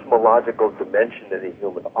cosmological dimension in the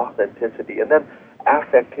human, authenticity, and then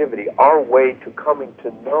affectivity, our way to coming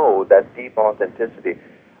to know that deep authenticity.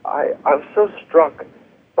 I'm so struck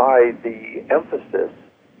by the emphasis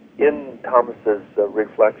in Thomas's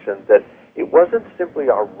reflection that it wasn't simply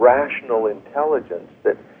our rational intelligence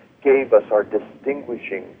that gave us our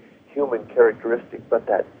distinguishing human characteristic, but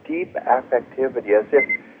that deep affectivity, as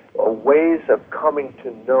if ways of coming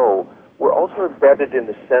to know were also embedded in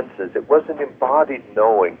the senses. It was an embodied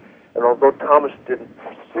knowing. And although Thomas didn't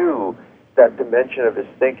pursue that dimension of his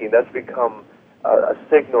thinking, that's become a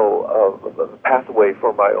signal of a pathway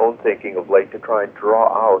for my own thinking of late to try and draw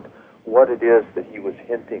out what it is that he was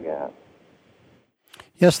hinting at.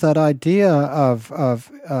 Yes, that idea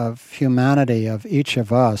of humanity, of each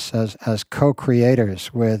of us as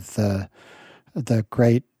co-creators with the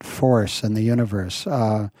great force in the universe,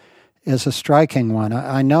 is a striking one.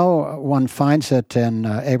 I know one finds it in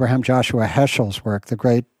Abraham Joshua Heschel's work, the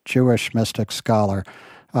great Jewish mystic scholar,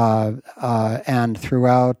 and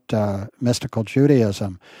throughout mystical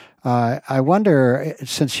Judaism. I wonder,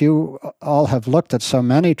 since you all have looked at so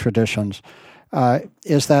many traditions,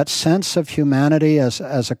 is that sense of humanity as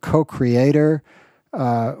a co-creator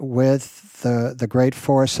with the great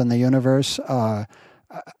force in the universe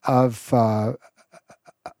of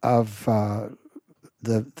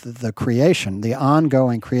the creation, the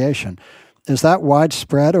ongoing creation, is that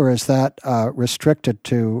widespread, or is that restricted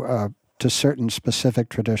to certain specific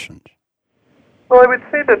traditions? Well, I would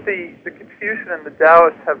say that the Confucian and the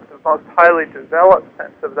Taoists have the most highly developed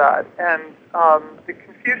sense of that, and the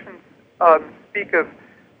Confucians speak of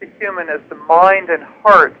the human as the mind and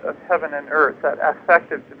heart of heaven and earth, that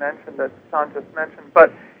affective dimension that John just mentioned.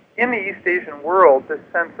 But in the East Asian world, this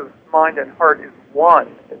sense of mind and heart is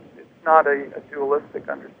one. It's not a dualistic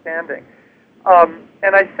understanding.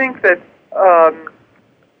 And I think that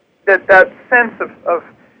that sense of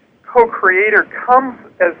co-creator comes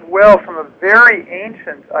as well from a very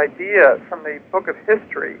ancient idea from the Book of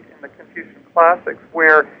History in the Confucian classics,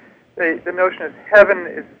 where the notion is heaven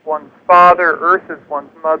is one's father, earth is one's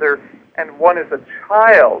mother, and one is a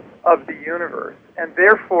child of the universe. And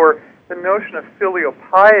therefore, the notion of filial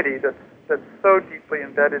piety that's so deeply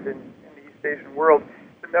embedded in the East Asian world,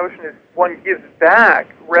 the notion is one gives back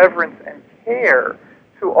reverence and care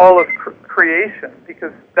to all of creation,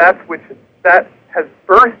 because that has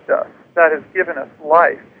birthed us, that has given us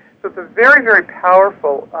life. So it's a very, very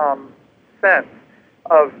powerful sense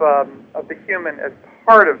of the human as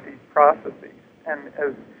part of these processes, and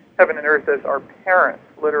as heaven and earth as our parents,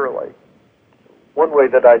 literally. One way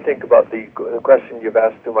that I think about the question you've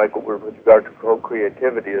asked to Michael with regard to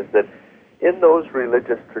co-creativity is that in those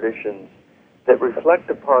religious traditions that reflect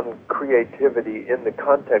upon creativity in the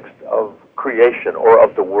context of creation or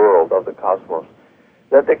of the world, of the cosmos,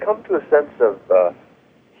 that they come to a sense of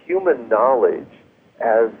human knowledge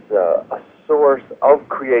as a source of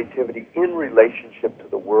creativity in relationship to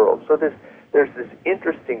the world. So there's this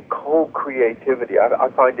interesting co-creativity. I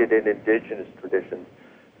find it in indigenous traditions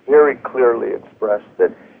very clearly expressed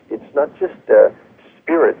that it's not just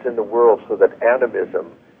spirits in the world, so that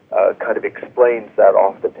animism kind of explains that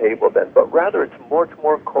off the table then, but rather it's much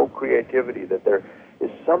more co-creativity, that there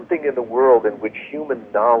is something in the world in which human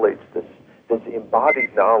knowledge, this this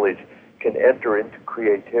embodied knowledge can enter into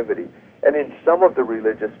creativity. And in some of the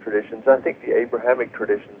religious traditions, I think the Abrahamic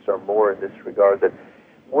traditions are more in this regard, that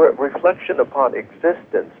reflection upon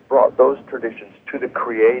existence brought those traditions to the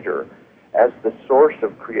Creator as the source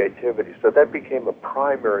of creativity. So that became a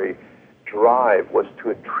primary drive, was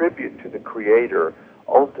to attribute to the Creator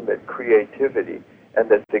ultimate creativity, and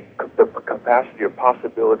that the capacity or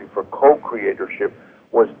possibility for co-creatorship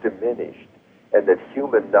was diminished, and that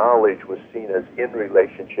human knowledge was seen as in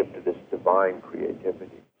relationship to this divine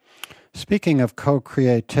creativity. Speaking of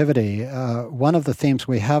co-creativity, one of the themes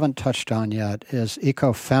we haven't touched on yet is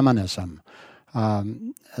ecofeminism.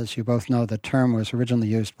 As you both know, the term was originally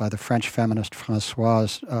used by the French feminist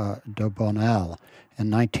Françoise de Bonnel in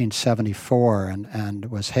 1974 and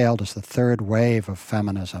was hailed as the third wave of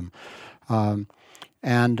feminism.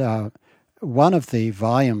 And one of the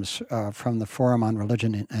volumes from the Forum on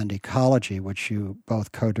Religion and Ecology, which you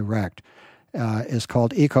both co-direct, is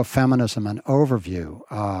called Ecofeminism, an Overview,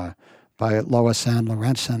 by Lois Ann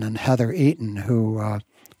Lorentzen and Heather Eaton, who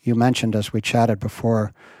you mentioned as we chatted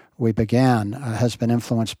before we began, has been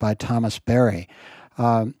influenced by Thomas Berry.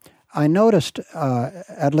 I noticed,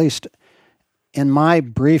 at least in my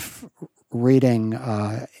brief reading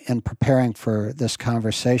in preparing for this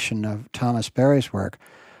conversation of Thomas Berry's work,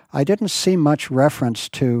 I didn't see much reference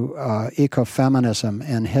to ecofeminism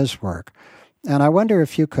in his work. And I wonder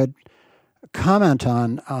if you could comment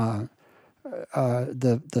on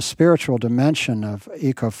the spiritual dimension of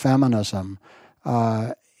ecofeminism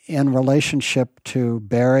in relationship to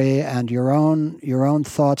Berry and your own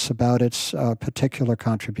thoughts about its particular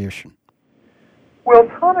contribution. Well,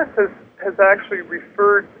 Thomas has actually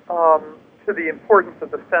referred to the importance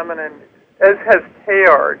of the feminine, as has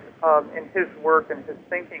Teilhard in his work and his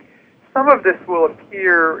thinking. Some of this will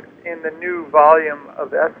appear in the new volume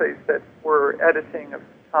of essays that we're editing of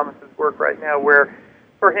Thomas's work right now, where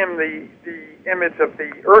for him the image of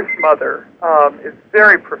the Earth Mother is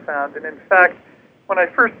very profound. And in fact, when I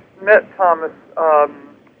first met Thomas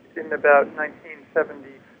in about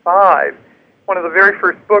 1975, one of the very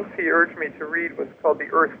first books he urged me to read was called The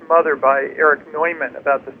Earth Mother by Erich Neumann,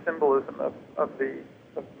 about the symbolism of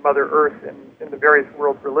Mother Earth in the various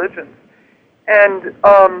world religions. And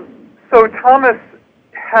so Thomas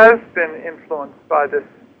has been influenced by this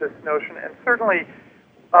notion, and certainly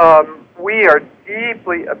we are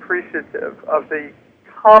deeply appreciative of the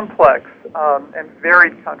complex and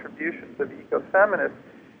varied contributions of ecofeminists,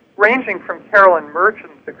 ranging from Carolyn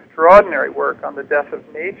Merchant's extraordinary work on the death of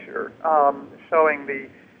nature, showing the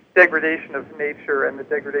degradation of nature and the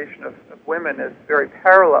degradation of women as very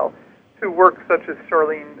parallel, to works such as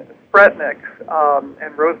Charlene Spretnik's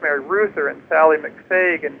and Rosemary Ruther and Sally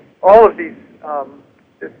McFaig, and all of these,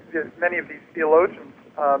 many of these theologians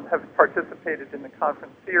have participated in the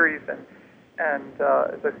conference series, and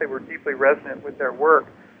as I say, we're deeply resonant with their work.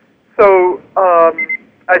 So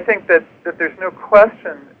I think that there's no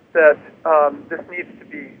question that this needs to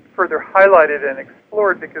be further highlighted and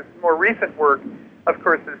explored, because more recent work, of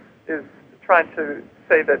course, is trying to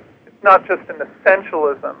say that it's not just an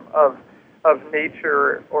essentialism of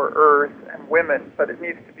nature or earth and women, but it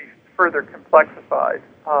needs to be further complexified.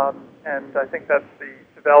 And I think that's the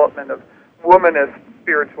development of womanist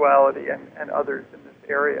spirituality and others in this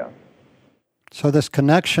area. So this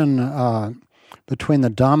connection between the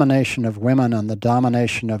domination of women and the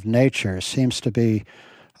domination of nature seems to be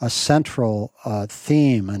a central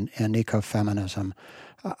theme in ecofeminism.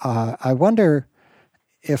 I wonder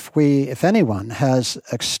if anyone has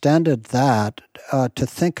extended that to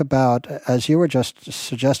think about, as you were just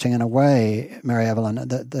suggesting in a way, Mary Evelyn,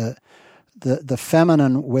 the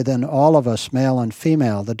feminine within all of us, male and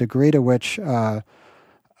female, the degree to which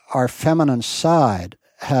our feminine side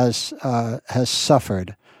has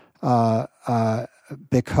suffered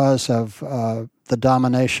because of the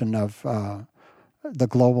domination of the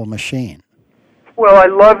global machine. Well, I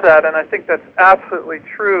love that, and I think that's absolutely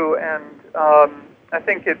true. And I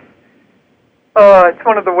think it's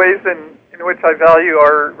one of the ways in which I value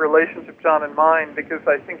our relationship, John and mine, because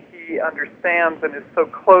I think he understands and is so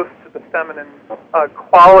close to the feminine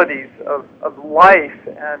qualities of life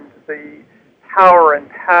and the power and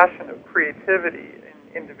passion of creativity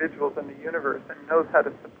in individuals in the universe, and knows how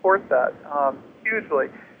to support that hugely.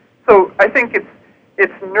 So I think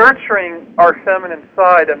it's nurturing our feminine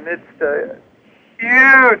side amidst a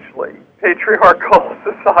hugely patriarchal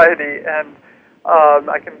society, and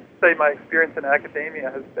I can say my experience in academia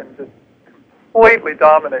has been just completely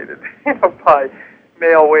dominated, by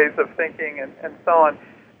male ways of thinking and so on.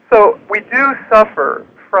 So we do suffer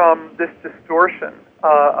from this distortion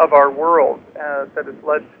of our world that has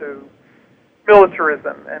led to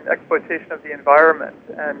militarism and exploitation of the environment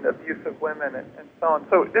and abuse of women and so on.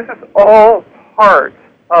 So this is all part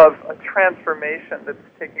of a transformation that's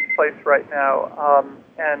taking place right now,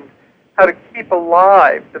 and how to keep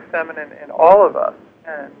alive the feminine in all of us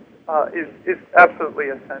and is absolutely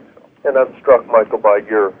essential. And I'm struck, Michael, by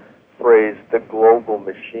your phrase, the global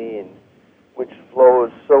machine, which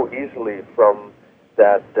flows so easily from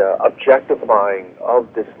that objectifying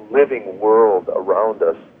of this living world around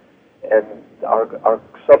us and our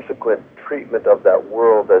subsequent treatment of that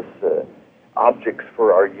world as objects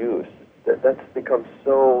for our use. That's become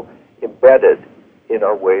so embedded in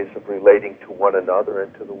our ways of relating to one another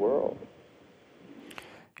and to the world.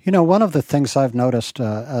 You know, one of the things I've noticed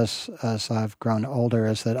as I've grown older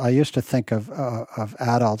is that I used to think of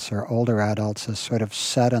adults or older adults as sort of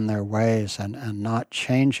set in their ways and not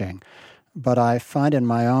changing. But I find in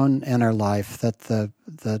my own inner life that the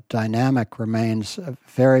dynamic remains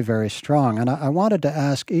very, very strong. And I wanted to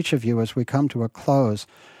ask each of you as we come to a close,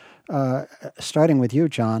 starting with you,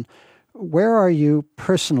 John, where are you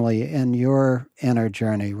personally in your inner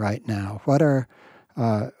journey right now? What are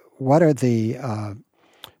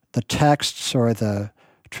the texts or the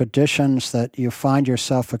traditions that you find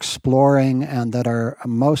yourself exploring and that are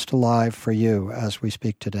most alive for you as we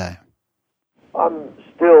speak today? I'm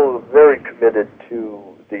still very committed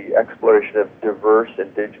to the exploration of diverse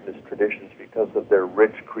indigenous traditions because of their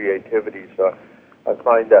rich creativity. So I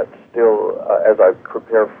find that still, as I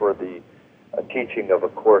prepare for the teaching of a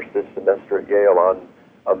course this semester at Yale on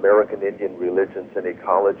American Indian religions and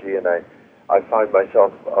ecology, and I find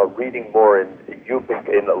myself reading more in Yupik,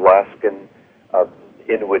 in Alaskan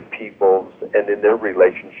Inuit peoples, and in their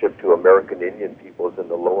relationship to American Indian peoples in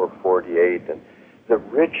the lower 48, and the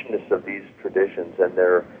richness of these traditions and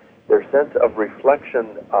their sense of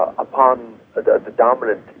reflection upon the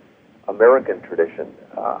dominant American tradition.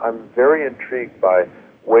 I'm very intrigued by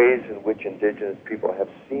ways in which indigenous people have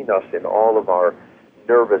seen us in all of our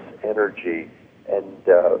nervous energy, and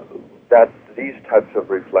that these types of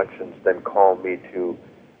reflections then call me to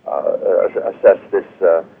assess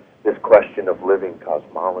this question of living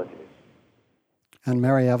cosmologies. And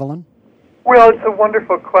Mary Evelyn? Well, it's a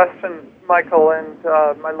wonderful question, Michael, and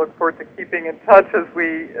I look forward to keeping in touch as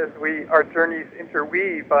our journeys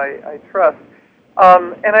interweave, I trust.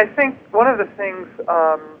 And I think one of the things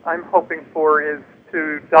I'm hoping for is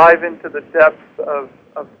to dive into the depths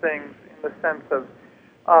of things in the sense of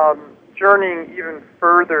journeying even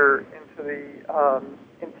further into the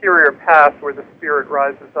interior path where the spirit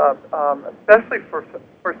rises up, especially for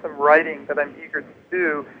some writing that I'm eager to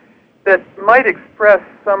do that might express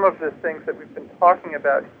some of the things that we've been talking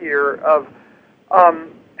about here of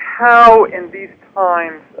how in these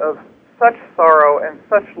times of such sorrow and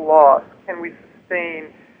such loss can we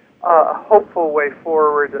sustain a hopeful way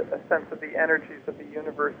forward, a sense of the energies of the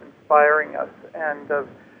universe inspiring us, and of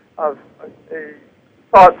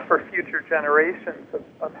thoughts for future generations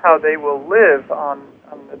of how they will live on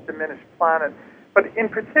a diminished planet. But in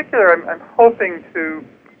particular, I'm hoping to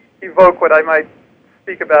evoke what I might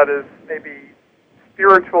speak about as maybe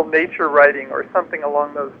spiritual nature writing or something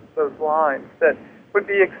along those lines that would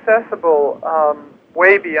be accessible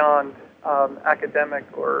way beyond academic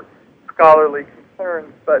or scholarly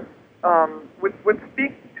concerns, but would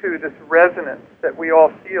speak to this resonance that we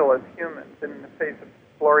all feel as humans in the face of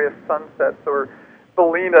glorious sunsets or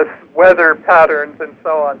Bolinas weather patterns and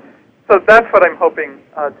so on. So that's what I'm hoping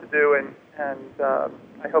to do, and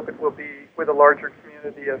I hope it will be with a larger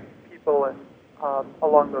community of people and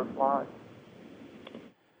along those lines.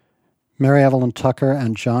 Mary Evelyn Tucker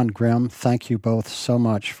and John Grimm, thank you both so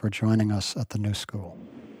much for joining us at the New School.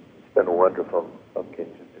 It's been a wonderful occasion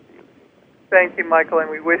to be with you. Thank you, Michael, and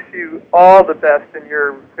we wish you all the best in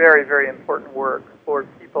your very, very important work for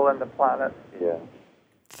people and the planet. Yeah.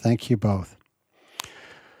 Thank you both.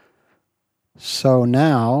 So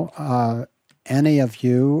now, any of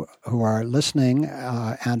you who are listening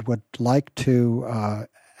and would like to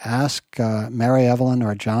ask Mary Evelyn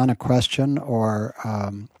or John a question or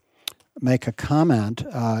make a comment,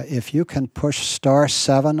 if you can push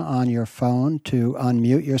 *7 on your phone to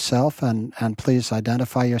unmute yourself and please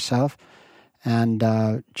identify yourself and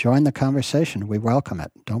join the conversation. We welcome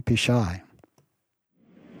it. Don't be shy.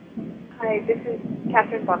 Hi, this is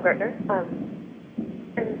Catherine Baumgartner.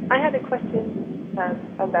 And I had a question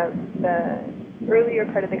about the earlier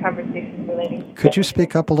part of the conversation relating... Could you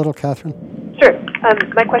speak up a little, Catherine? Sure.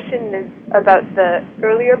 My question is about the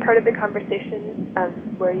earlier part of the conversation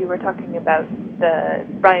where you were talking about the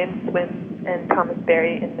Brian Swimme and Thomas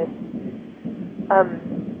Berry in this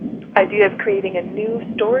idea of creating a new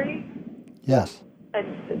story. Yes.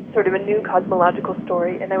 sort of a new cosmological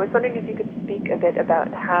story, and I was wondering if you could speak a bit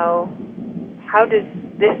about how does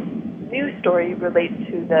this new story relate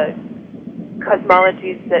to the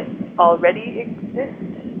cosmologies that already exist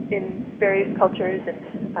in various cultures, and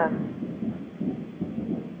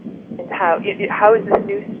how is this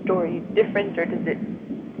new story different, or does it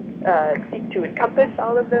seek to encompass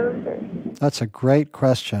all of those? Or? That's a great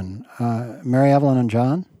question. Mary Evelyn and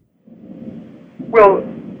John? Well,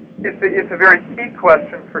 it's a very key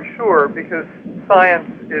question for sure, because science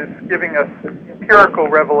is giving us empirical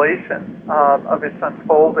revelation of its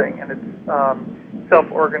unfolding and its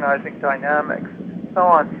self-organizing dynamics and so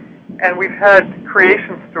on. And we've had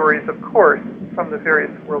creation stories, of course, from the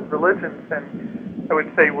various world religions, and I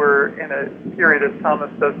would say we're in a period, as Thomas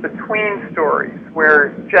says, between stories,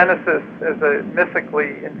 where Genesis, as a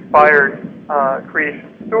mystically inspired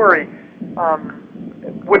creation story,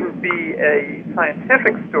 wouldn't be a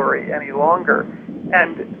scientific story any longer.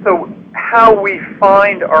 And so how we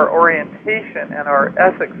find our orientation and our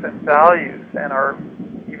ethics and values and our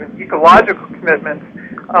even ecological commitments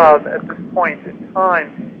at this point in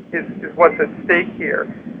time is what's at stake here.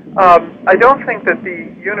 I don't think that the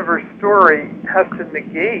universe story has to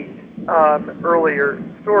negate earlier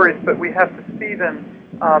stories, but we have to see them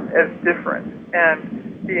as different. And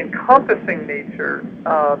the encompassing nature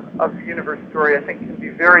of the universe story, I think, can be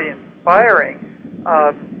very inspiring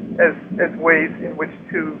as ways in which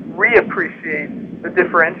to reappreciate the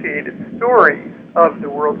differentiated stories of the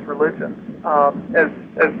world's religions as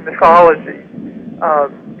mythology.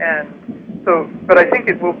 But I think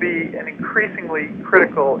it will be an increasingly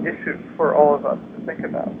critical issue for all of us to think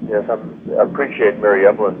about. Yes, I appreciate Mary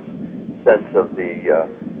Evelyn's sense of the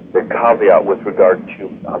caveat with regard to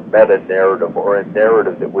a meta-narrative, or a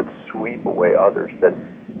narrative that would sweep away others, that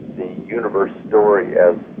the universe story,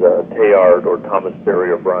 as Teilhard or Thomas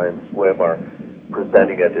Berry or Brian Swimme are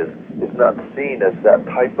presenting it, is not seen as that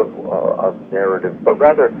type of narrative, but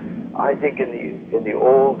rather, I think in the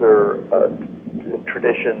older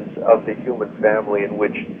traditions of the human family, in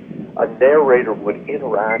which a narrator would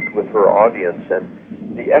interact with her audience,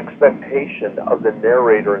 and the expectation of the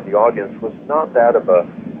narrator and the audience was not that of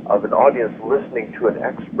an audience listening to an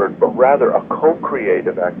expert, but rather a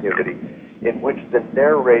co-creative activity in which the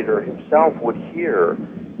narrator himself would hear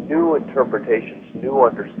new interpretations, new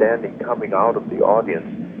understanding coming out of the audience.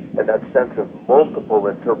 And that sense of multiple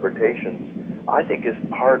interpretations, I think, is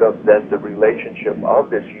part of then the relationship of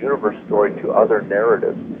this universe story to other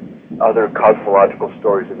narratives, other cosmological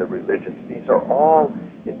stories in the religions. These are all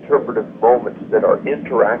interpretive moments that are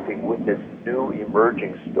interacting with this new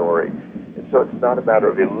emerging story. And so it's not a matter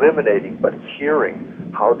of eliminating, but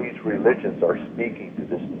hearing how these religions are speaking to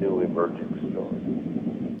this new emerging story.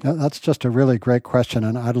 That's just a really great question,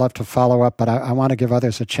 and I'd love to follow up, but I want to give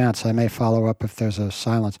others a chance. I may follow up if there's a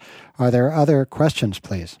silence. Are there other questions,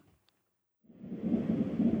 please?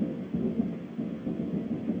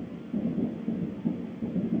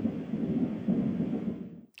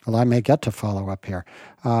 Well, I may get to follow up here.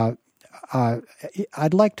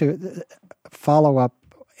 I'd like to follow up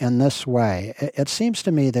in this way. It seems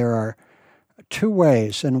to me there are two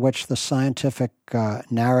ways in which the scientific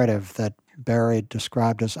narrative that Berry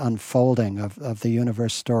described as unfolding of the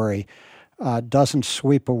universe story doesn't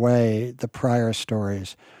sweep away the prior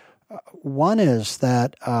stories. One is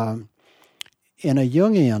that in a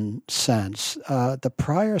Jungian sense, the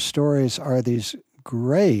prior stories are these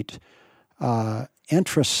great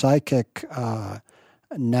intrapsychic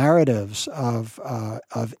narratives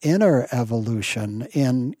of inner evolution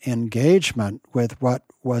in engagement with what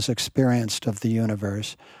was experienced of the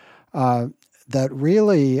universe that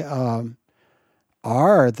really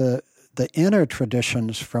are the inner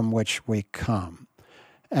traditions from which we come.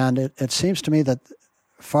 And it seems to me that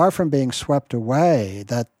far from being swept away,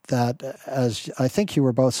 that as I think you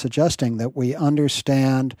were both suggesting, that we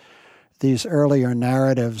understand these earlier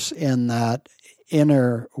narratives in that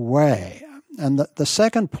inner way. And the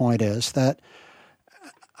second point is that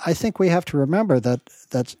I think we have to remember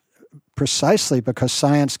that precisely because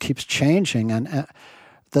science keeps changing, and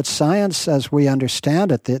that science as we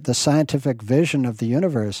understand it, the scientific vision of the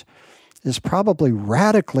universe, is probably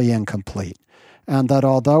radically incomplete. And that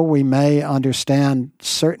although we may understand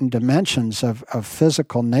certain dimensions of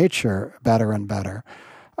physical nature better and better,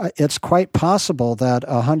 it's quite possible that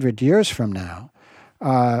 100 years from now,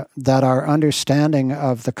 that our understanding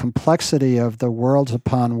of the complexity of the worlds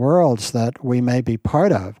upon worlds that we may be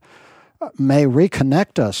part of may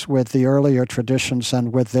reconnect us with the earlier traditions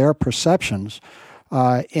and with their perceptions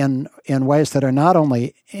in ways that are not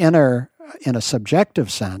only inner in a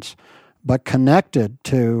subjective sense, but connected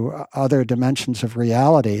to other dimensions of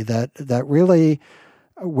reality that really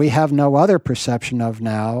we have no other perception of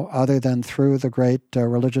now other than through the great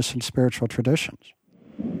religious and spiritual traditions.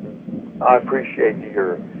 I appreciate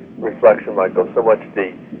your reflection, Michael, so much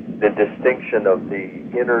the distinction of the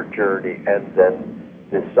inner journey and then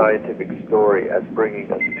the scientific story as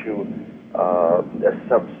bringing us to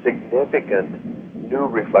some significant new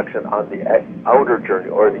reflection on the outer journey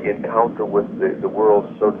or the encounter with the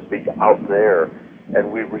world, so to speak, out there.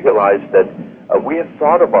 And we realize that we have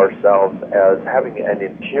thought of ourselves as having an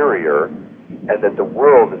interior and that the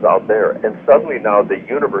world is out there. And suddenly now the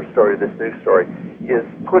universe story, this new story, is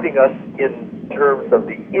putting us in terms of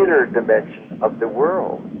the inner dimension of the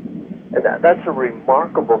world. And that's a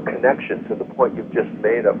remarkable connection to the point you've just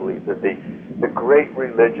made, I believe, that the great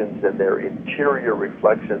religions and their interior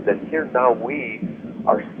reflections, and here now we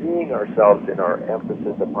are seeing ourselves in our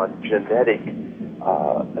emphasis upon genetic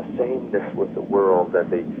sameness with the world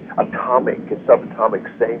and the atomic and subatomic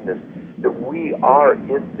sameness, that we are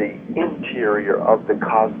in the interior of the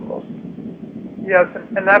cosmos. Yes,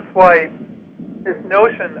 and that's why this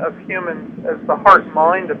notion of humans as the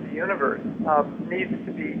heart-mind of the universe needs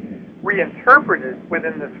to be reinterpreted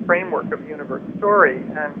within this framework of universe story.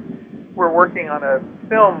 And we're working on a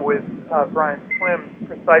film with Brian Swimme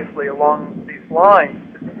precisely along these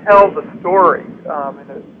lines to tell the story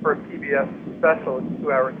for a PBS special, a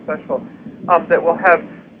 2-hour special, that will have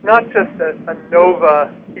not just a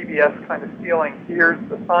Nova PBS kind of feeling, here's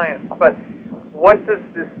the science, but what does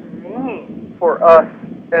this mean for us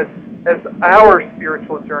as our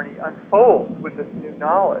spiritual journey unfolds with this new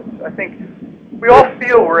knowledge? I think we all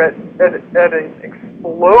feel we're at an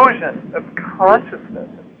explosion of consciousness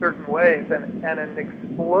in certain ways and an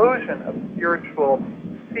explosion of spiritual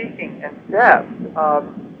seeking and depth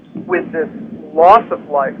with this loss of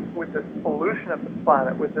life, with this pollution of the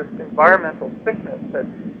planet, with this environmental sickness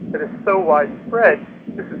that is so widespread.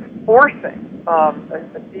 This is forcing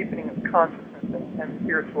a deepening of consciousness and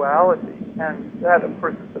spirituality. And that, of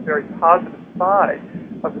course, is a very positive side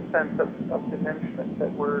of the sense of diminishment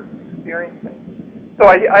that we're experiencing. So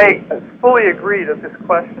I fully agree that this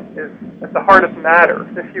question is at the heart of matter,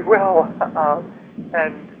 if you will,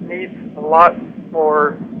 and needs a lot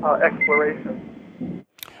more exploration.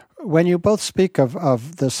 When you both speak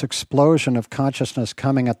of this explosion of consciousness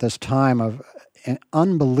coming at this time of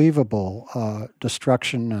unbelievable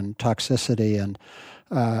destruction and toxicity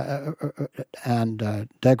and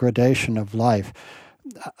degradation of life,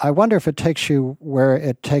 I wonder if it takes you where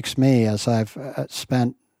it takes me, as I've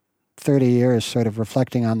spent 30 years sort of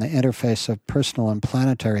reflecting on the interface of personal and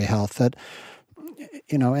planetary health, that,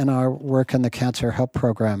 you know, in our work in the Cancer Help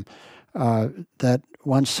Program, that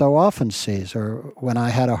one so often sees, or when I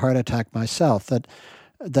had a heart attack myself, that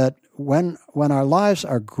when our lives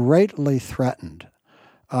are greatly threatened,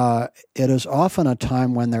 it is often a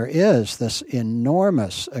time when there is this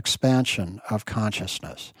enormous expansion of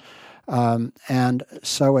consciousness. And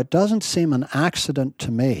so it doesn't seem an accident to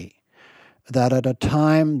me that at a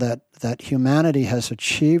time that humanity has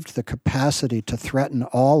achieved the capacity to threaten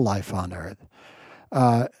all life on Earth,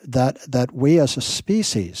 that we as a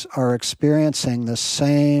species are experiencing the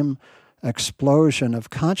same explosion of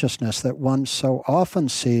consciousness that one so often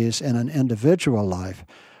sees in an individual life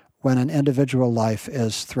when an individual life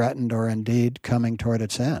is threatened or indeed coming toward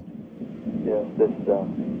its end. Yes,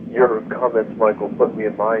 your comments, Michael, put me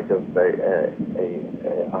in mind of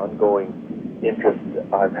a ongoing interest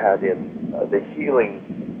I've had in the healing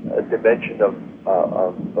dimension of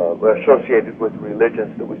associated with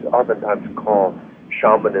religions that we oftentimes call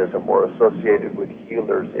shamanism, or associated with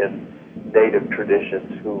healers in native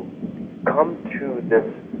traditions who come to this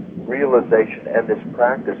realization and this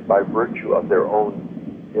practice by virtue of their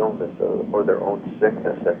own illness or their own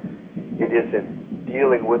sickness. And it is in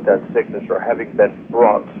dealing with that sickness or having been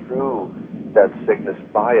brought through that sickness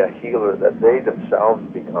by a healer that they themselves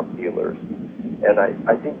become healers. And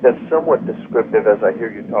I think that's somewhat descriptive, as I hear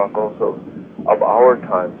you talk also, of our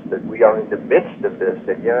times, that we are in the midst of this,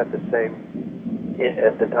 and yet at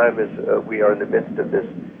the time as we are in the midst of this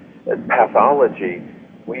pathology,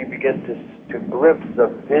 we begin to glimpse a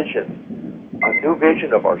vision, a new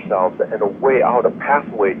vision of ourselves, and a way out, a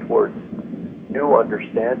pathway towards new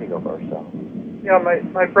understanding of ourselves. Yeah,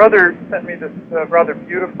 my brother sent me this rather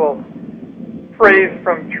beautiful phrase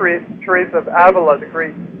from Teresa of Avila, the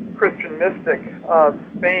great Christian mystic of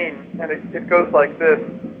Spain, and it goes like this: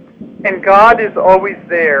 "And God is always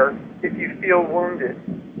there if you feel wounded.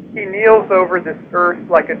 He kneels over this earth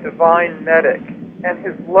like a divine medic, and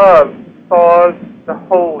his love thaws the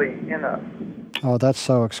holy in us." Oh, that's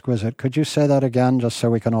so exquisite. Could you say that again, just so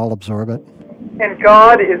we can all absorb it? "And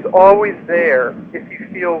God is always there if you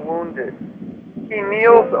feel wounded. He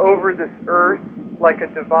kneels over this earth like a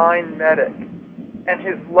divine medic, and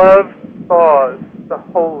his love thaws the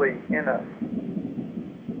holy in us.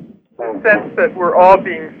 The sense that we're all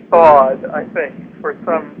being thawed, I think, for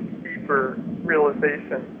some deeper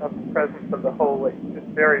realization of the presence of the holy is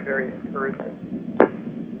very, very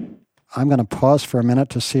encouraging. I'm going to pause for a minute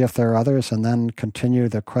to see if there are others and then continue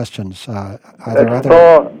the questions. That's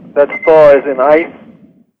thaw as in ice?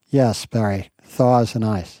 Yes, Barry. Thaw as in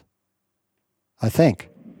ice. I think.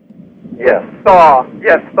 Yes, thaw.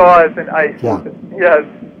 Yes, thaw as in ice. Yeah. Yes.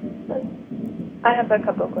 I have a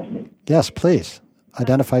couple of questions. Yes, please.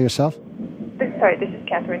 Identify yourself. Sorry, this is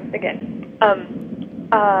Catherine again.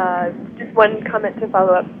 Just one comment to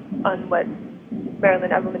follow up on what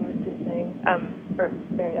Marilyn Evelyn was just saying. Or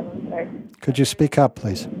Mary Evelyn, sorry. Could you speak up,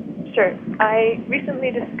 please? Sure. I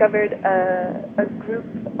recently discovered a group,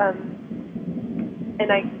 and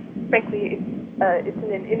frankly, it's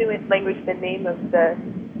in an Inuit language, the name of the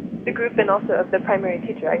group and also of the primary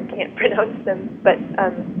teacher. I can't pronounce them, but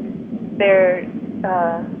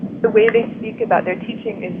the way they speak about their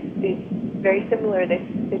teaching is very similar.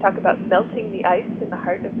 They talk about melting the ice in the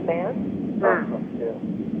heart of man.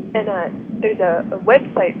 And there's a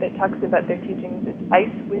website that talks about their teachings. It's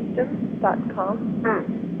icewisdom.com.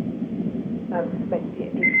 Might be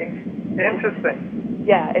interesting. Interesting.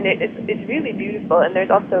 Yeah, and it's really beautiful. And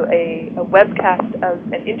there's also a webcast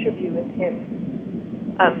of an interview with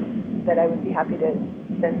him that I would be happy to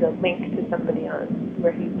send a link to somebody on,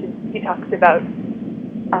 where he talks about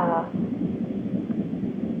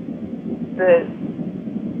the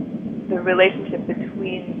relationship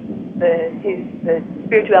between the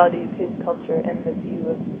spirituality of his culture and the view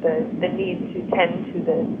of the need to tend to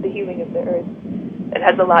the healing of the earth. It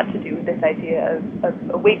has a lot to do with this idea of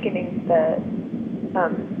awakening the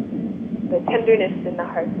tenderness in the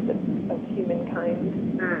hearts of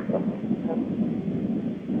humankind.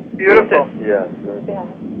 Beautiful. Yeah.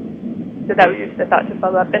 So that was just a thought to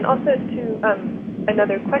follow up. And also to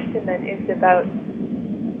another question then is about,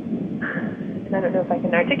 and I don't know if I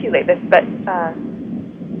can articulate this, but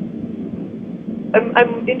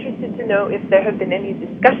I'm interested to know if there have been any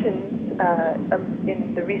discussions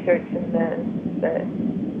in the research and the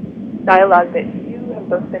dialogue that you have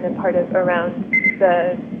both been a part of around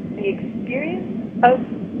the experience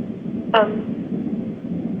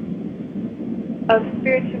of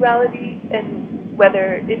spirituality, and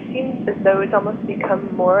whether it seems as though it's almost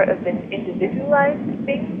become more of an individualized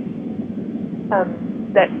thing,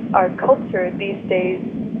 that our culture these days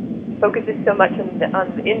focuses so much on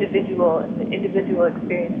the individual and the individual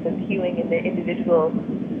experience of healing and the individual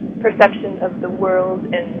perception of the world,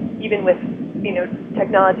 and even with,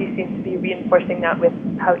 technology seems to be reinforcing that with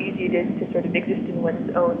how easy it is to sort of exist in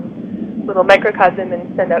one's own little microcosm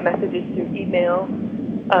and send out messages through email.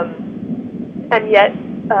 And yet,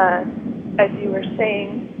 as you were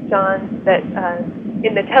saying, John, that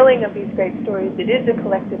in the telling of these great stories, it is a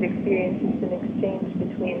collective experience. It's an exchange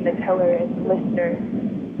between the teller and the listener.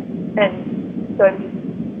 And so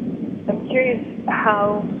I'm curious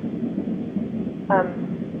how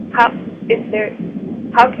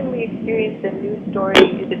can we experience a new story?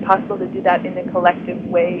 Is it possible to do that in a collective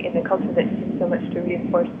way in a culture that seems so much to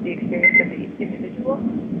reinforce the experience of the individual?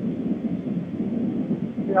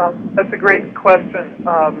 Yeah, that's a great question.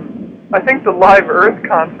 I think the Live Earth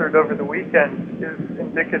concert over the weekend is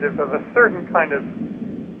indicative of a certain kind of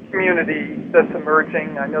community that's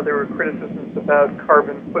emerging. I know there were criticisms about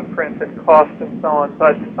carbon footprint and cost and so on,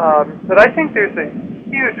 but I think there's a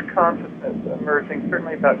huge consciousness emerging,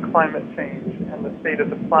 certainly about climate change and the state of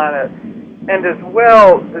the planet, and as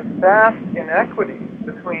well the vast inequities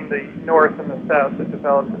between the North and the South, the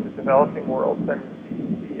developed and the developing worlds, and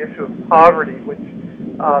the issue of poverty, which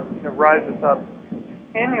rises up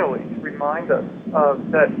annually to remind us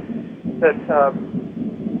that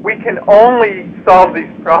we can only solve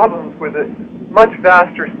these problems with a much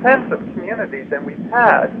vaster sense of community than we've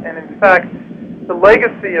had. And in fact, the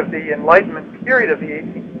legacy of the Enlightenment period of the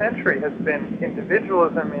 18th century has been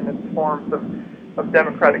individualism in its forms of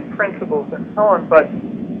democratic principles and so on. But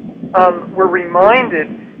we're reminded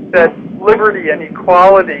that liberty and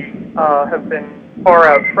equality have been far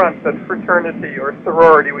out front, that fraternity or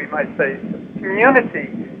sorority, we might say, community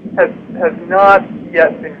has not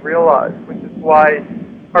yet been realized, which is why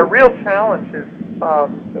our real challenge is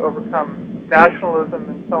to overcome nationalism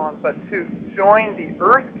and so on, but to join the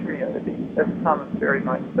Earth community, as Thomas Berry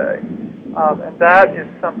might say. And that is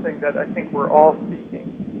something that I think we're all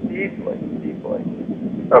seeking deeply, deeply.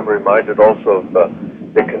 I'm reminded also of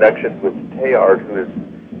the connection with Teilhard, who is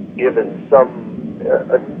given some,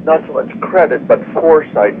 not so much credit, but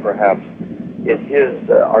foresight perhaps, in his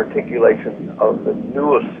articulation of the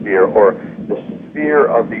noosphere, or the sphere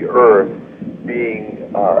of the earth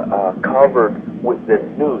being covered with the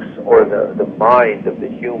nous, or the mind of the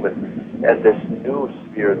human, and this new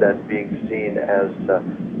sphere then being seen as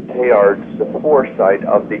Teilhard's foresight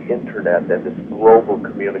of the internet and this global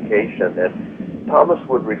communication. And Thomas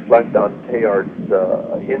would reflect on Teilhard's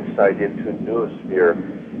insight into noosphere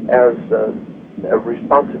as a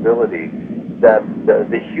responsibility that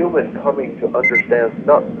the human coming to understand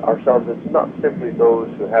not ourselves as not simply those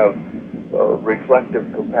who have reflective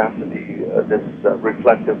capacity, this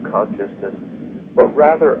reflective consciousness, but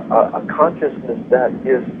rather a consciousness that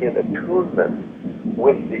is in attunement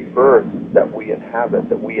with the earth that we inhabit,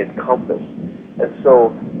 that we encompass. And so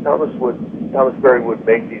Thomas Berry would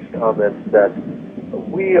make these comments that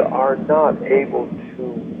we are not able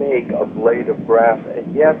to make a blade of grass,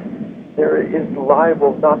 and yet there is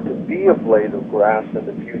liable not to be a blade of grass in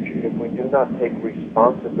the future if we do not take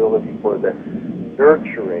responsibility for the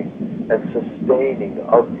nurturing and sustaining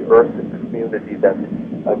of the earth and community that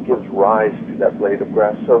gives rise to that blade of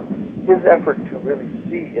grass. So his effort to really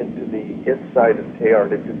see into the inside of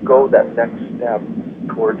Teilhard and to go that next step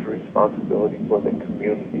towards responsibility for the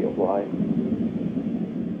community of life.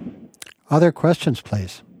 Other questions,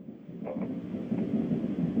 please?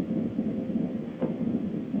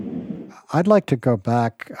 I'd like to go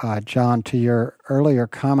back, John, to your earlier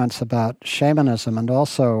comments about shamanism and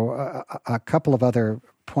also a couple of other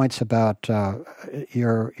points about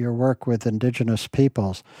your work with indigenous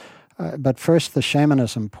peoples. But first, the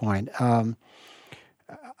shamanism point.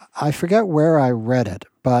 I forget where I read it,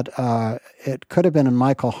 but it could have been in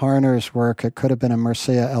Michael Harner's work. It could have been in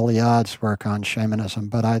Mircea Eliade's work on shamanism,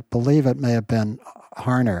 but I believe it may have been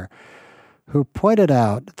Harner, who pointed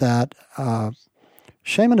out that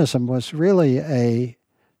shamanism was really a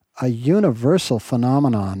universal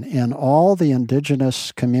phenomenon in all the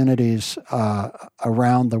indigenous communities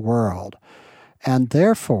around the world, and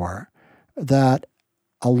therefore that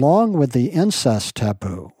along with the incest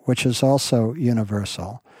taboo, which is also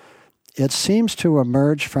universal, it seems to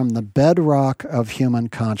emerge from the bedrock of human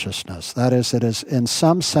consciousness. That is, it is in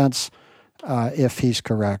some sense, if he's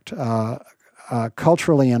correct,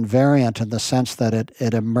 culturally invariant in the sense that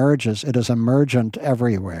it emerges, it is emergent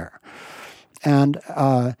everywhere. And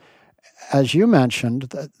as you mentioned,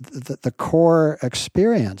 the core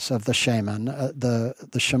experience of the shaman, the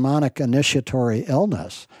shamanic initiatory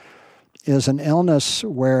illness, is an illness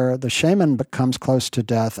where the shaman comes close to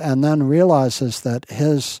death and then realizes that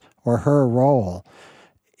his or her role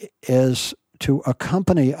is to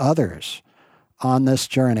accompany others on this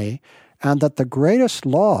journey, and that the greatest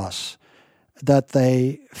loss that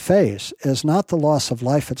they face is not the loss of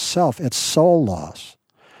life itself, it's soul loss,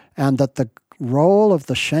 and that the role of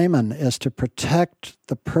the shaman is to protect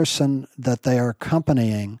the person that they are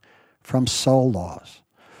accompanying from soul loss.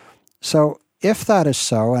 So if that is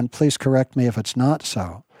so, and please correct me if it's not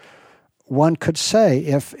so, one could say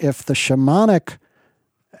if the shamanic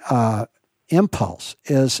impulse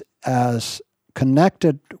is as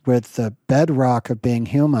connected with the bedrock of being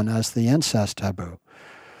human as the incest taboo,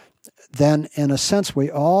 then in a sense we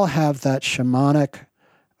all have that shamanic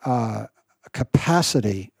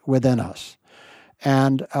capacity within us.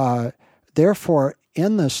 And therefore,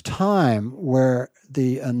 in this time where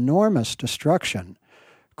the enormous destruction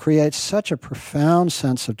creates such a profound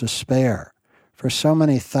sense of despair for so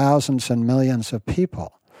many thousands and millions of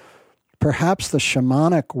people, perhaps the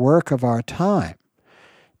shamanic work of our time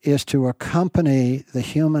is to accompany the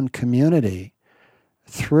human community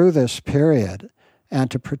through this period and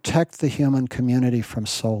to protect the human community from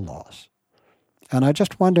soul loss. And I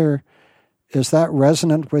just wonder, is that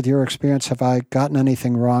resonant with your experience? Have I gotten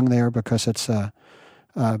anything wrong there? Because it's a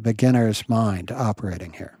beginner's mind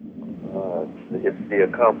operating here. It's the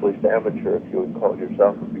accomplished amateur, if you would call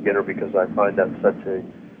yourself a beginner, because I find that such a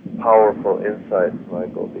powerful insight,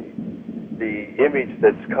 Michael. The image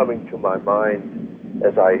that's coming to my mind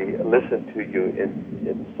as I listen to you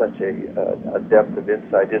in such a depth of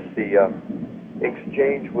insight is the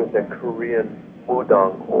exchange with a Korean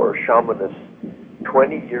mudang or shamanist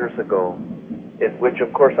 20 years ago, in which,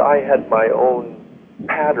 of course, I had my own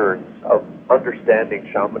patterns of understanding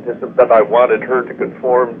shamanism that I wanted her to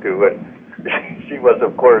conform to. And she was,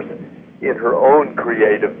 of course, in her own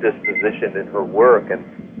creative disposition in her work.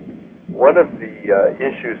 And one of the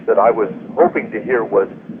issues that I was hoping to hear was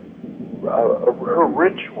her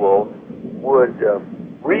ritual would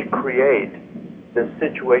recreate the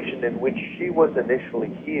situation in which she was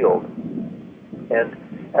initially healed. And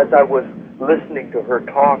as I was listening to her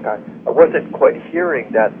talk, I wasn't quite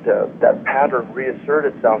hearing that pattern reassert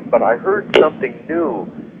itself, but I heard something new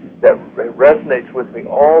that resonates with me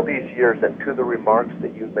all these years, and to the remarks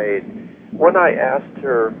that you made, when I asked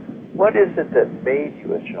her, what is it that made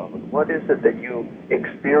you a shaman? What is it that you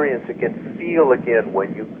experience again, feel again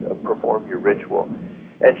when you perform your ritual?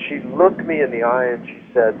 And she looked me in the eye and she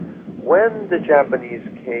said, when the Japanese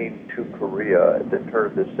came to Korea at the turn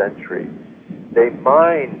of the century, they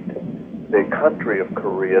mined the country of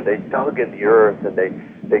Korea. They dug in the earth and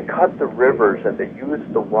they cut the rivers and they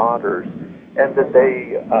used the waters, and that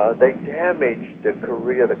they damaged the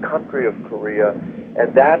Korea, the country of Korea,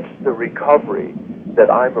 and that's the recovery that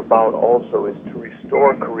I'm about also, is to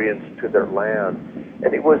restore Koreans to their land.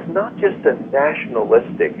 And it was not just a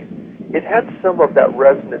nationalistic, it had some of that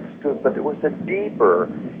resonance to it, but it was a deeper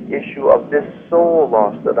issue of this soul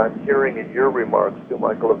loss that I'm hearing in your remarks too,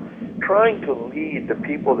 Michael, of trying to lead the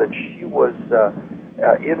people that she was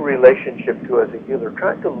in relationship to as a healer,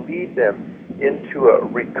 trying to lead them into a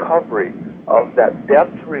recovery of that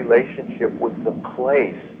depth relationship with the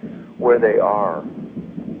place where they are.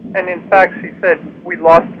 And in fact, she said we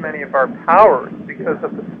lost many of our powers because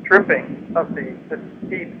of the stripping of the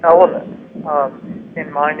deep elements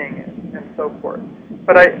in mining and so forth.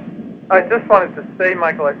 But I just wanted to say,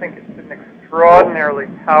 Michael, I think it's an extraordinarily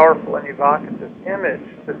powerful and evocative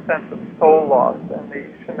image, the sense of soul loss and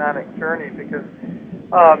the shamanic journey, because,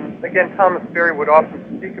 again, Thomas Berry would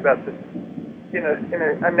often speak about this in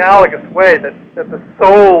an analogous way, that the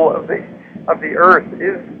soul of the earth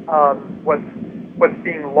is what's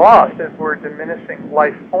being lost as we're diminishing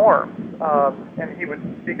life forms, and he would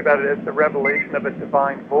speak about it as the revelation of a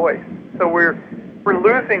divine voice. So we're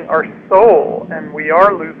losing our soul, and we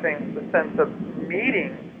are losing the sense of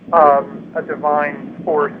meeting a divine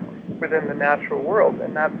force within the natural world,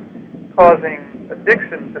 and that's causing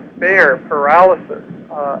addiction, despair, paralysis,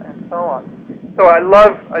 and so on. So I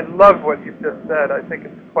love what you've just said. I think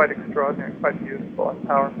it's quite extraordinary, quite beautiful and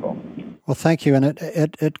powerful. Well, thank you. And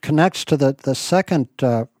it connects to the second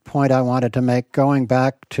point I wanted to make, going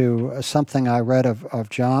back to something I read of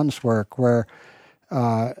John's work, where,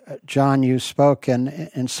 John, you spoke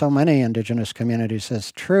in so many indigenous communities.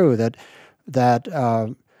 It's true that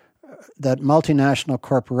multinational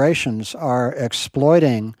corporations are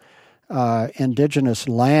exploiting indigenous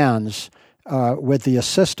lands with the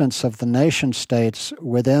assistance of the nation states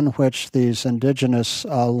within which these indigenous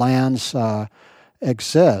lands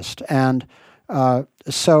exist. And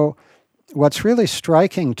so what's really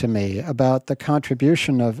striking to me about the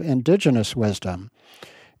contribution of indigenous wisdom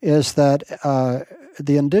is that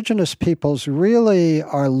the indigenous peoples really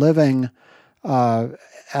are living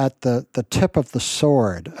at the tip of the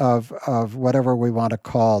sword of whatever we want to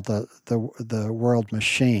call the world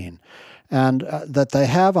machine. And that they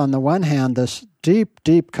have, on the one hand, this deep,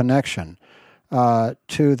 deep connection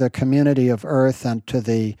to the community of Earth and to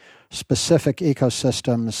the specific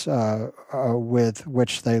ecosystems with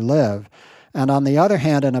which they live. And on the other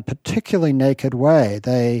hand, in a particularly naked way,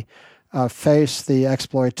 they face the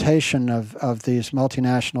exploitation of these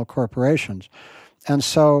multinational corporations. And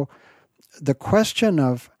so the question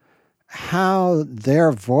of how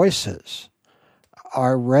their voices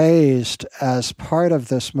are raised as part of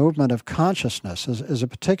this movement of consciousness is a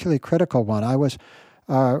particularly critical one. I was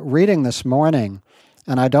reading this morning,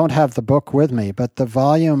 and I don't have the book with me, but the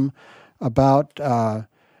volume about the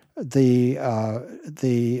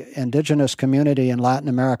indigenous community in Latin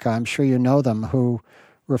America, I'm sure you know them, who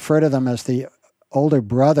refer to them as the older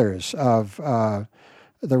brothers of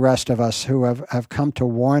the rest of us who have come to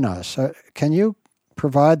warn us. Can you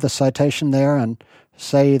provide the citation there and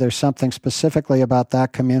say either something specifically about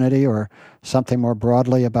that community or something more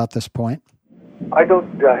broadly about this point? I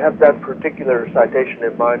don't have that particular citation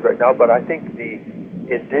in mind right now, but I think the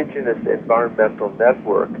Indigenous Environmental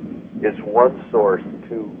Network is one source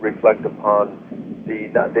to reflect upon the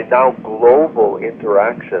now global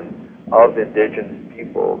interaction of indigenous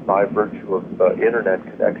people by virtue of internet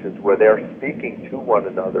connections, where they're speaking to one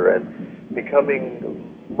another and becoming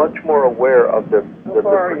much more aware of the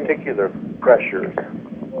particular pressures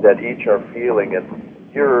that each are feeling. And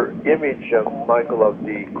your image, Michael, of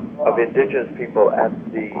indigenous people at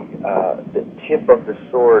the tip of the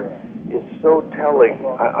sword is so telling.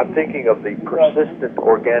 I'm thinking of the persistent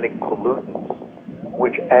organic pollutants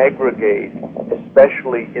which aggregate,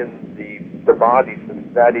 especially in the bodies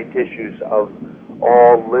and fatty tissues of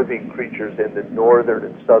all living creatures in the northern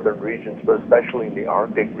and southern regions, but especially in the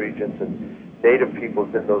Arctic regions, and native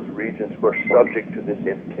peoples in those regions who are subject to this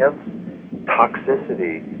intense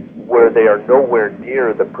toxicity, where they are nowhere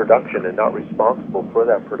near the production and not responsible for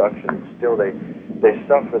that production, and still they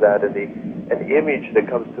suffer that. And an image that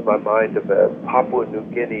comes to my mind of a Papua New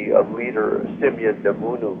Guinea leader, Simeon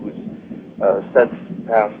Damunu, who's since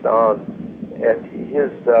passed on, and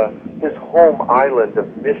his home island of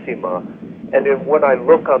Missima And then when I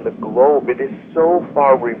look on the globe, it is so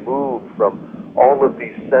far removed from all of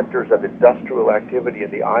these centers of industrial activity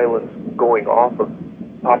in the islands going off of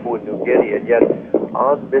Papua New Guinea, and yet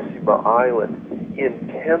on Missima Island,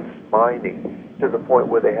 intense mining to the point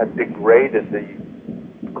where they had degraded the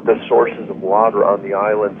sources of water on the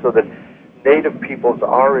island, so that native peoples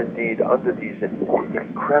are indeed under these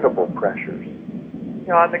incredible pressures. You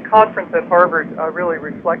know, and the conference at Harvard really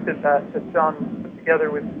reflected that John put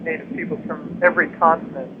together with native peoples from every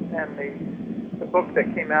continent, and the book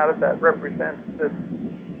that came out of that represents this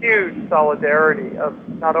huge solidarity of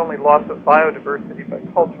not only loss of biodiversity but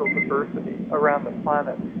cultural diversity around the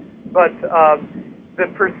planet. But the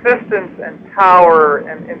persistence and power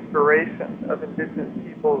and inspiration of indigenous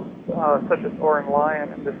peoples such as Oren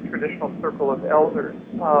Lyon and this traditional circle of elders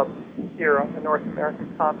here on the North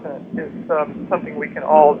American continent is something we can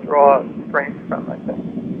all draw strength from, I think.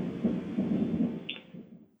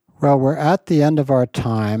 Well, we're at the end of our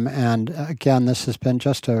time, and again, this has been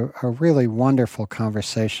just a really wonderful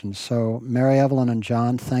conversation. So, Mary Evelyn and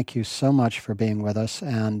John, thank you so much for being with us,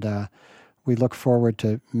 and we look forward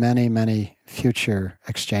to many, many future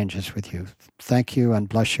exchanges with you. Thank you, and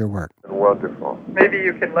bless your work. Wonderful. Maybe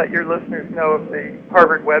you can let your listeners know of the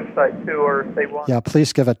Harvard website, too, or if they want. Yeah,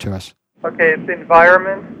 please give it to us. Okay, it's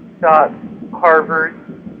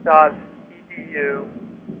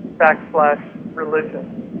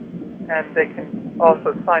environment.harvard.edu/religion. And they can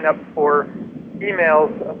also sign up for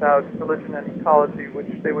emails about religion and ecology,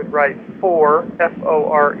 which they would write for,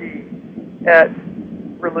 F-O-R-E, at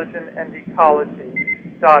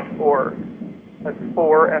religionandecology.org. That's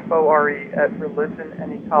for, F-O-R-E, at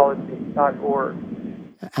religionandecology.org.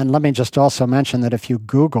 And let me just also mention that if you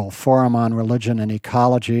Google Forum on Religion and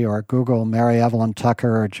Ecology, or Google Mary Evelyn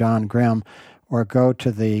Tucker or John Grimm, or go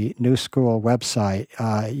to the New School website,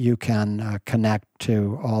 you can connect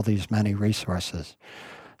to all these many resources.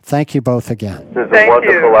 Thank you both again. This is a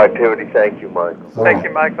wonderful activity. Thank you, Michael. Thank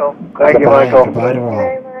you, Michael. Thank you, Michael. Goodbye to all.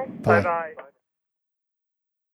 Thank you very much. Bye. Bye-bye.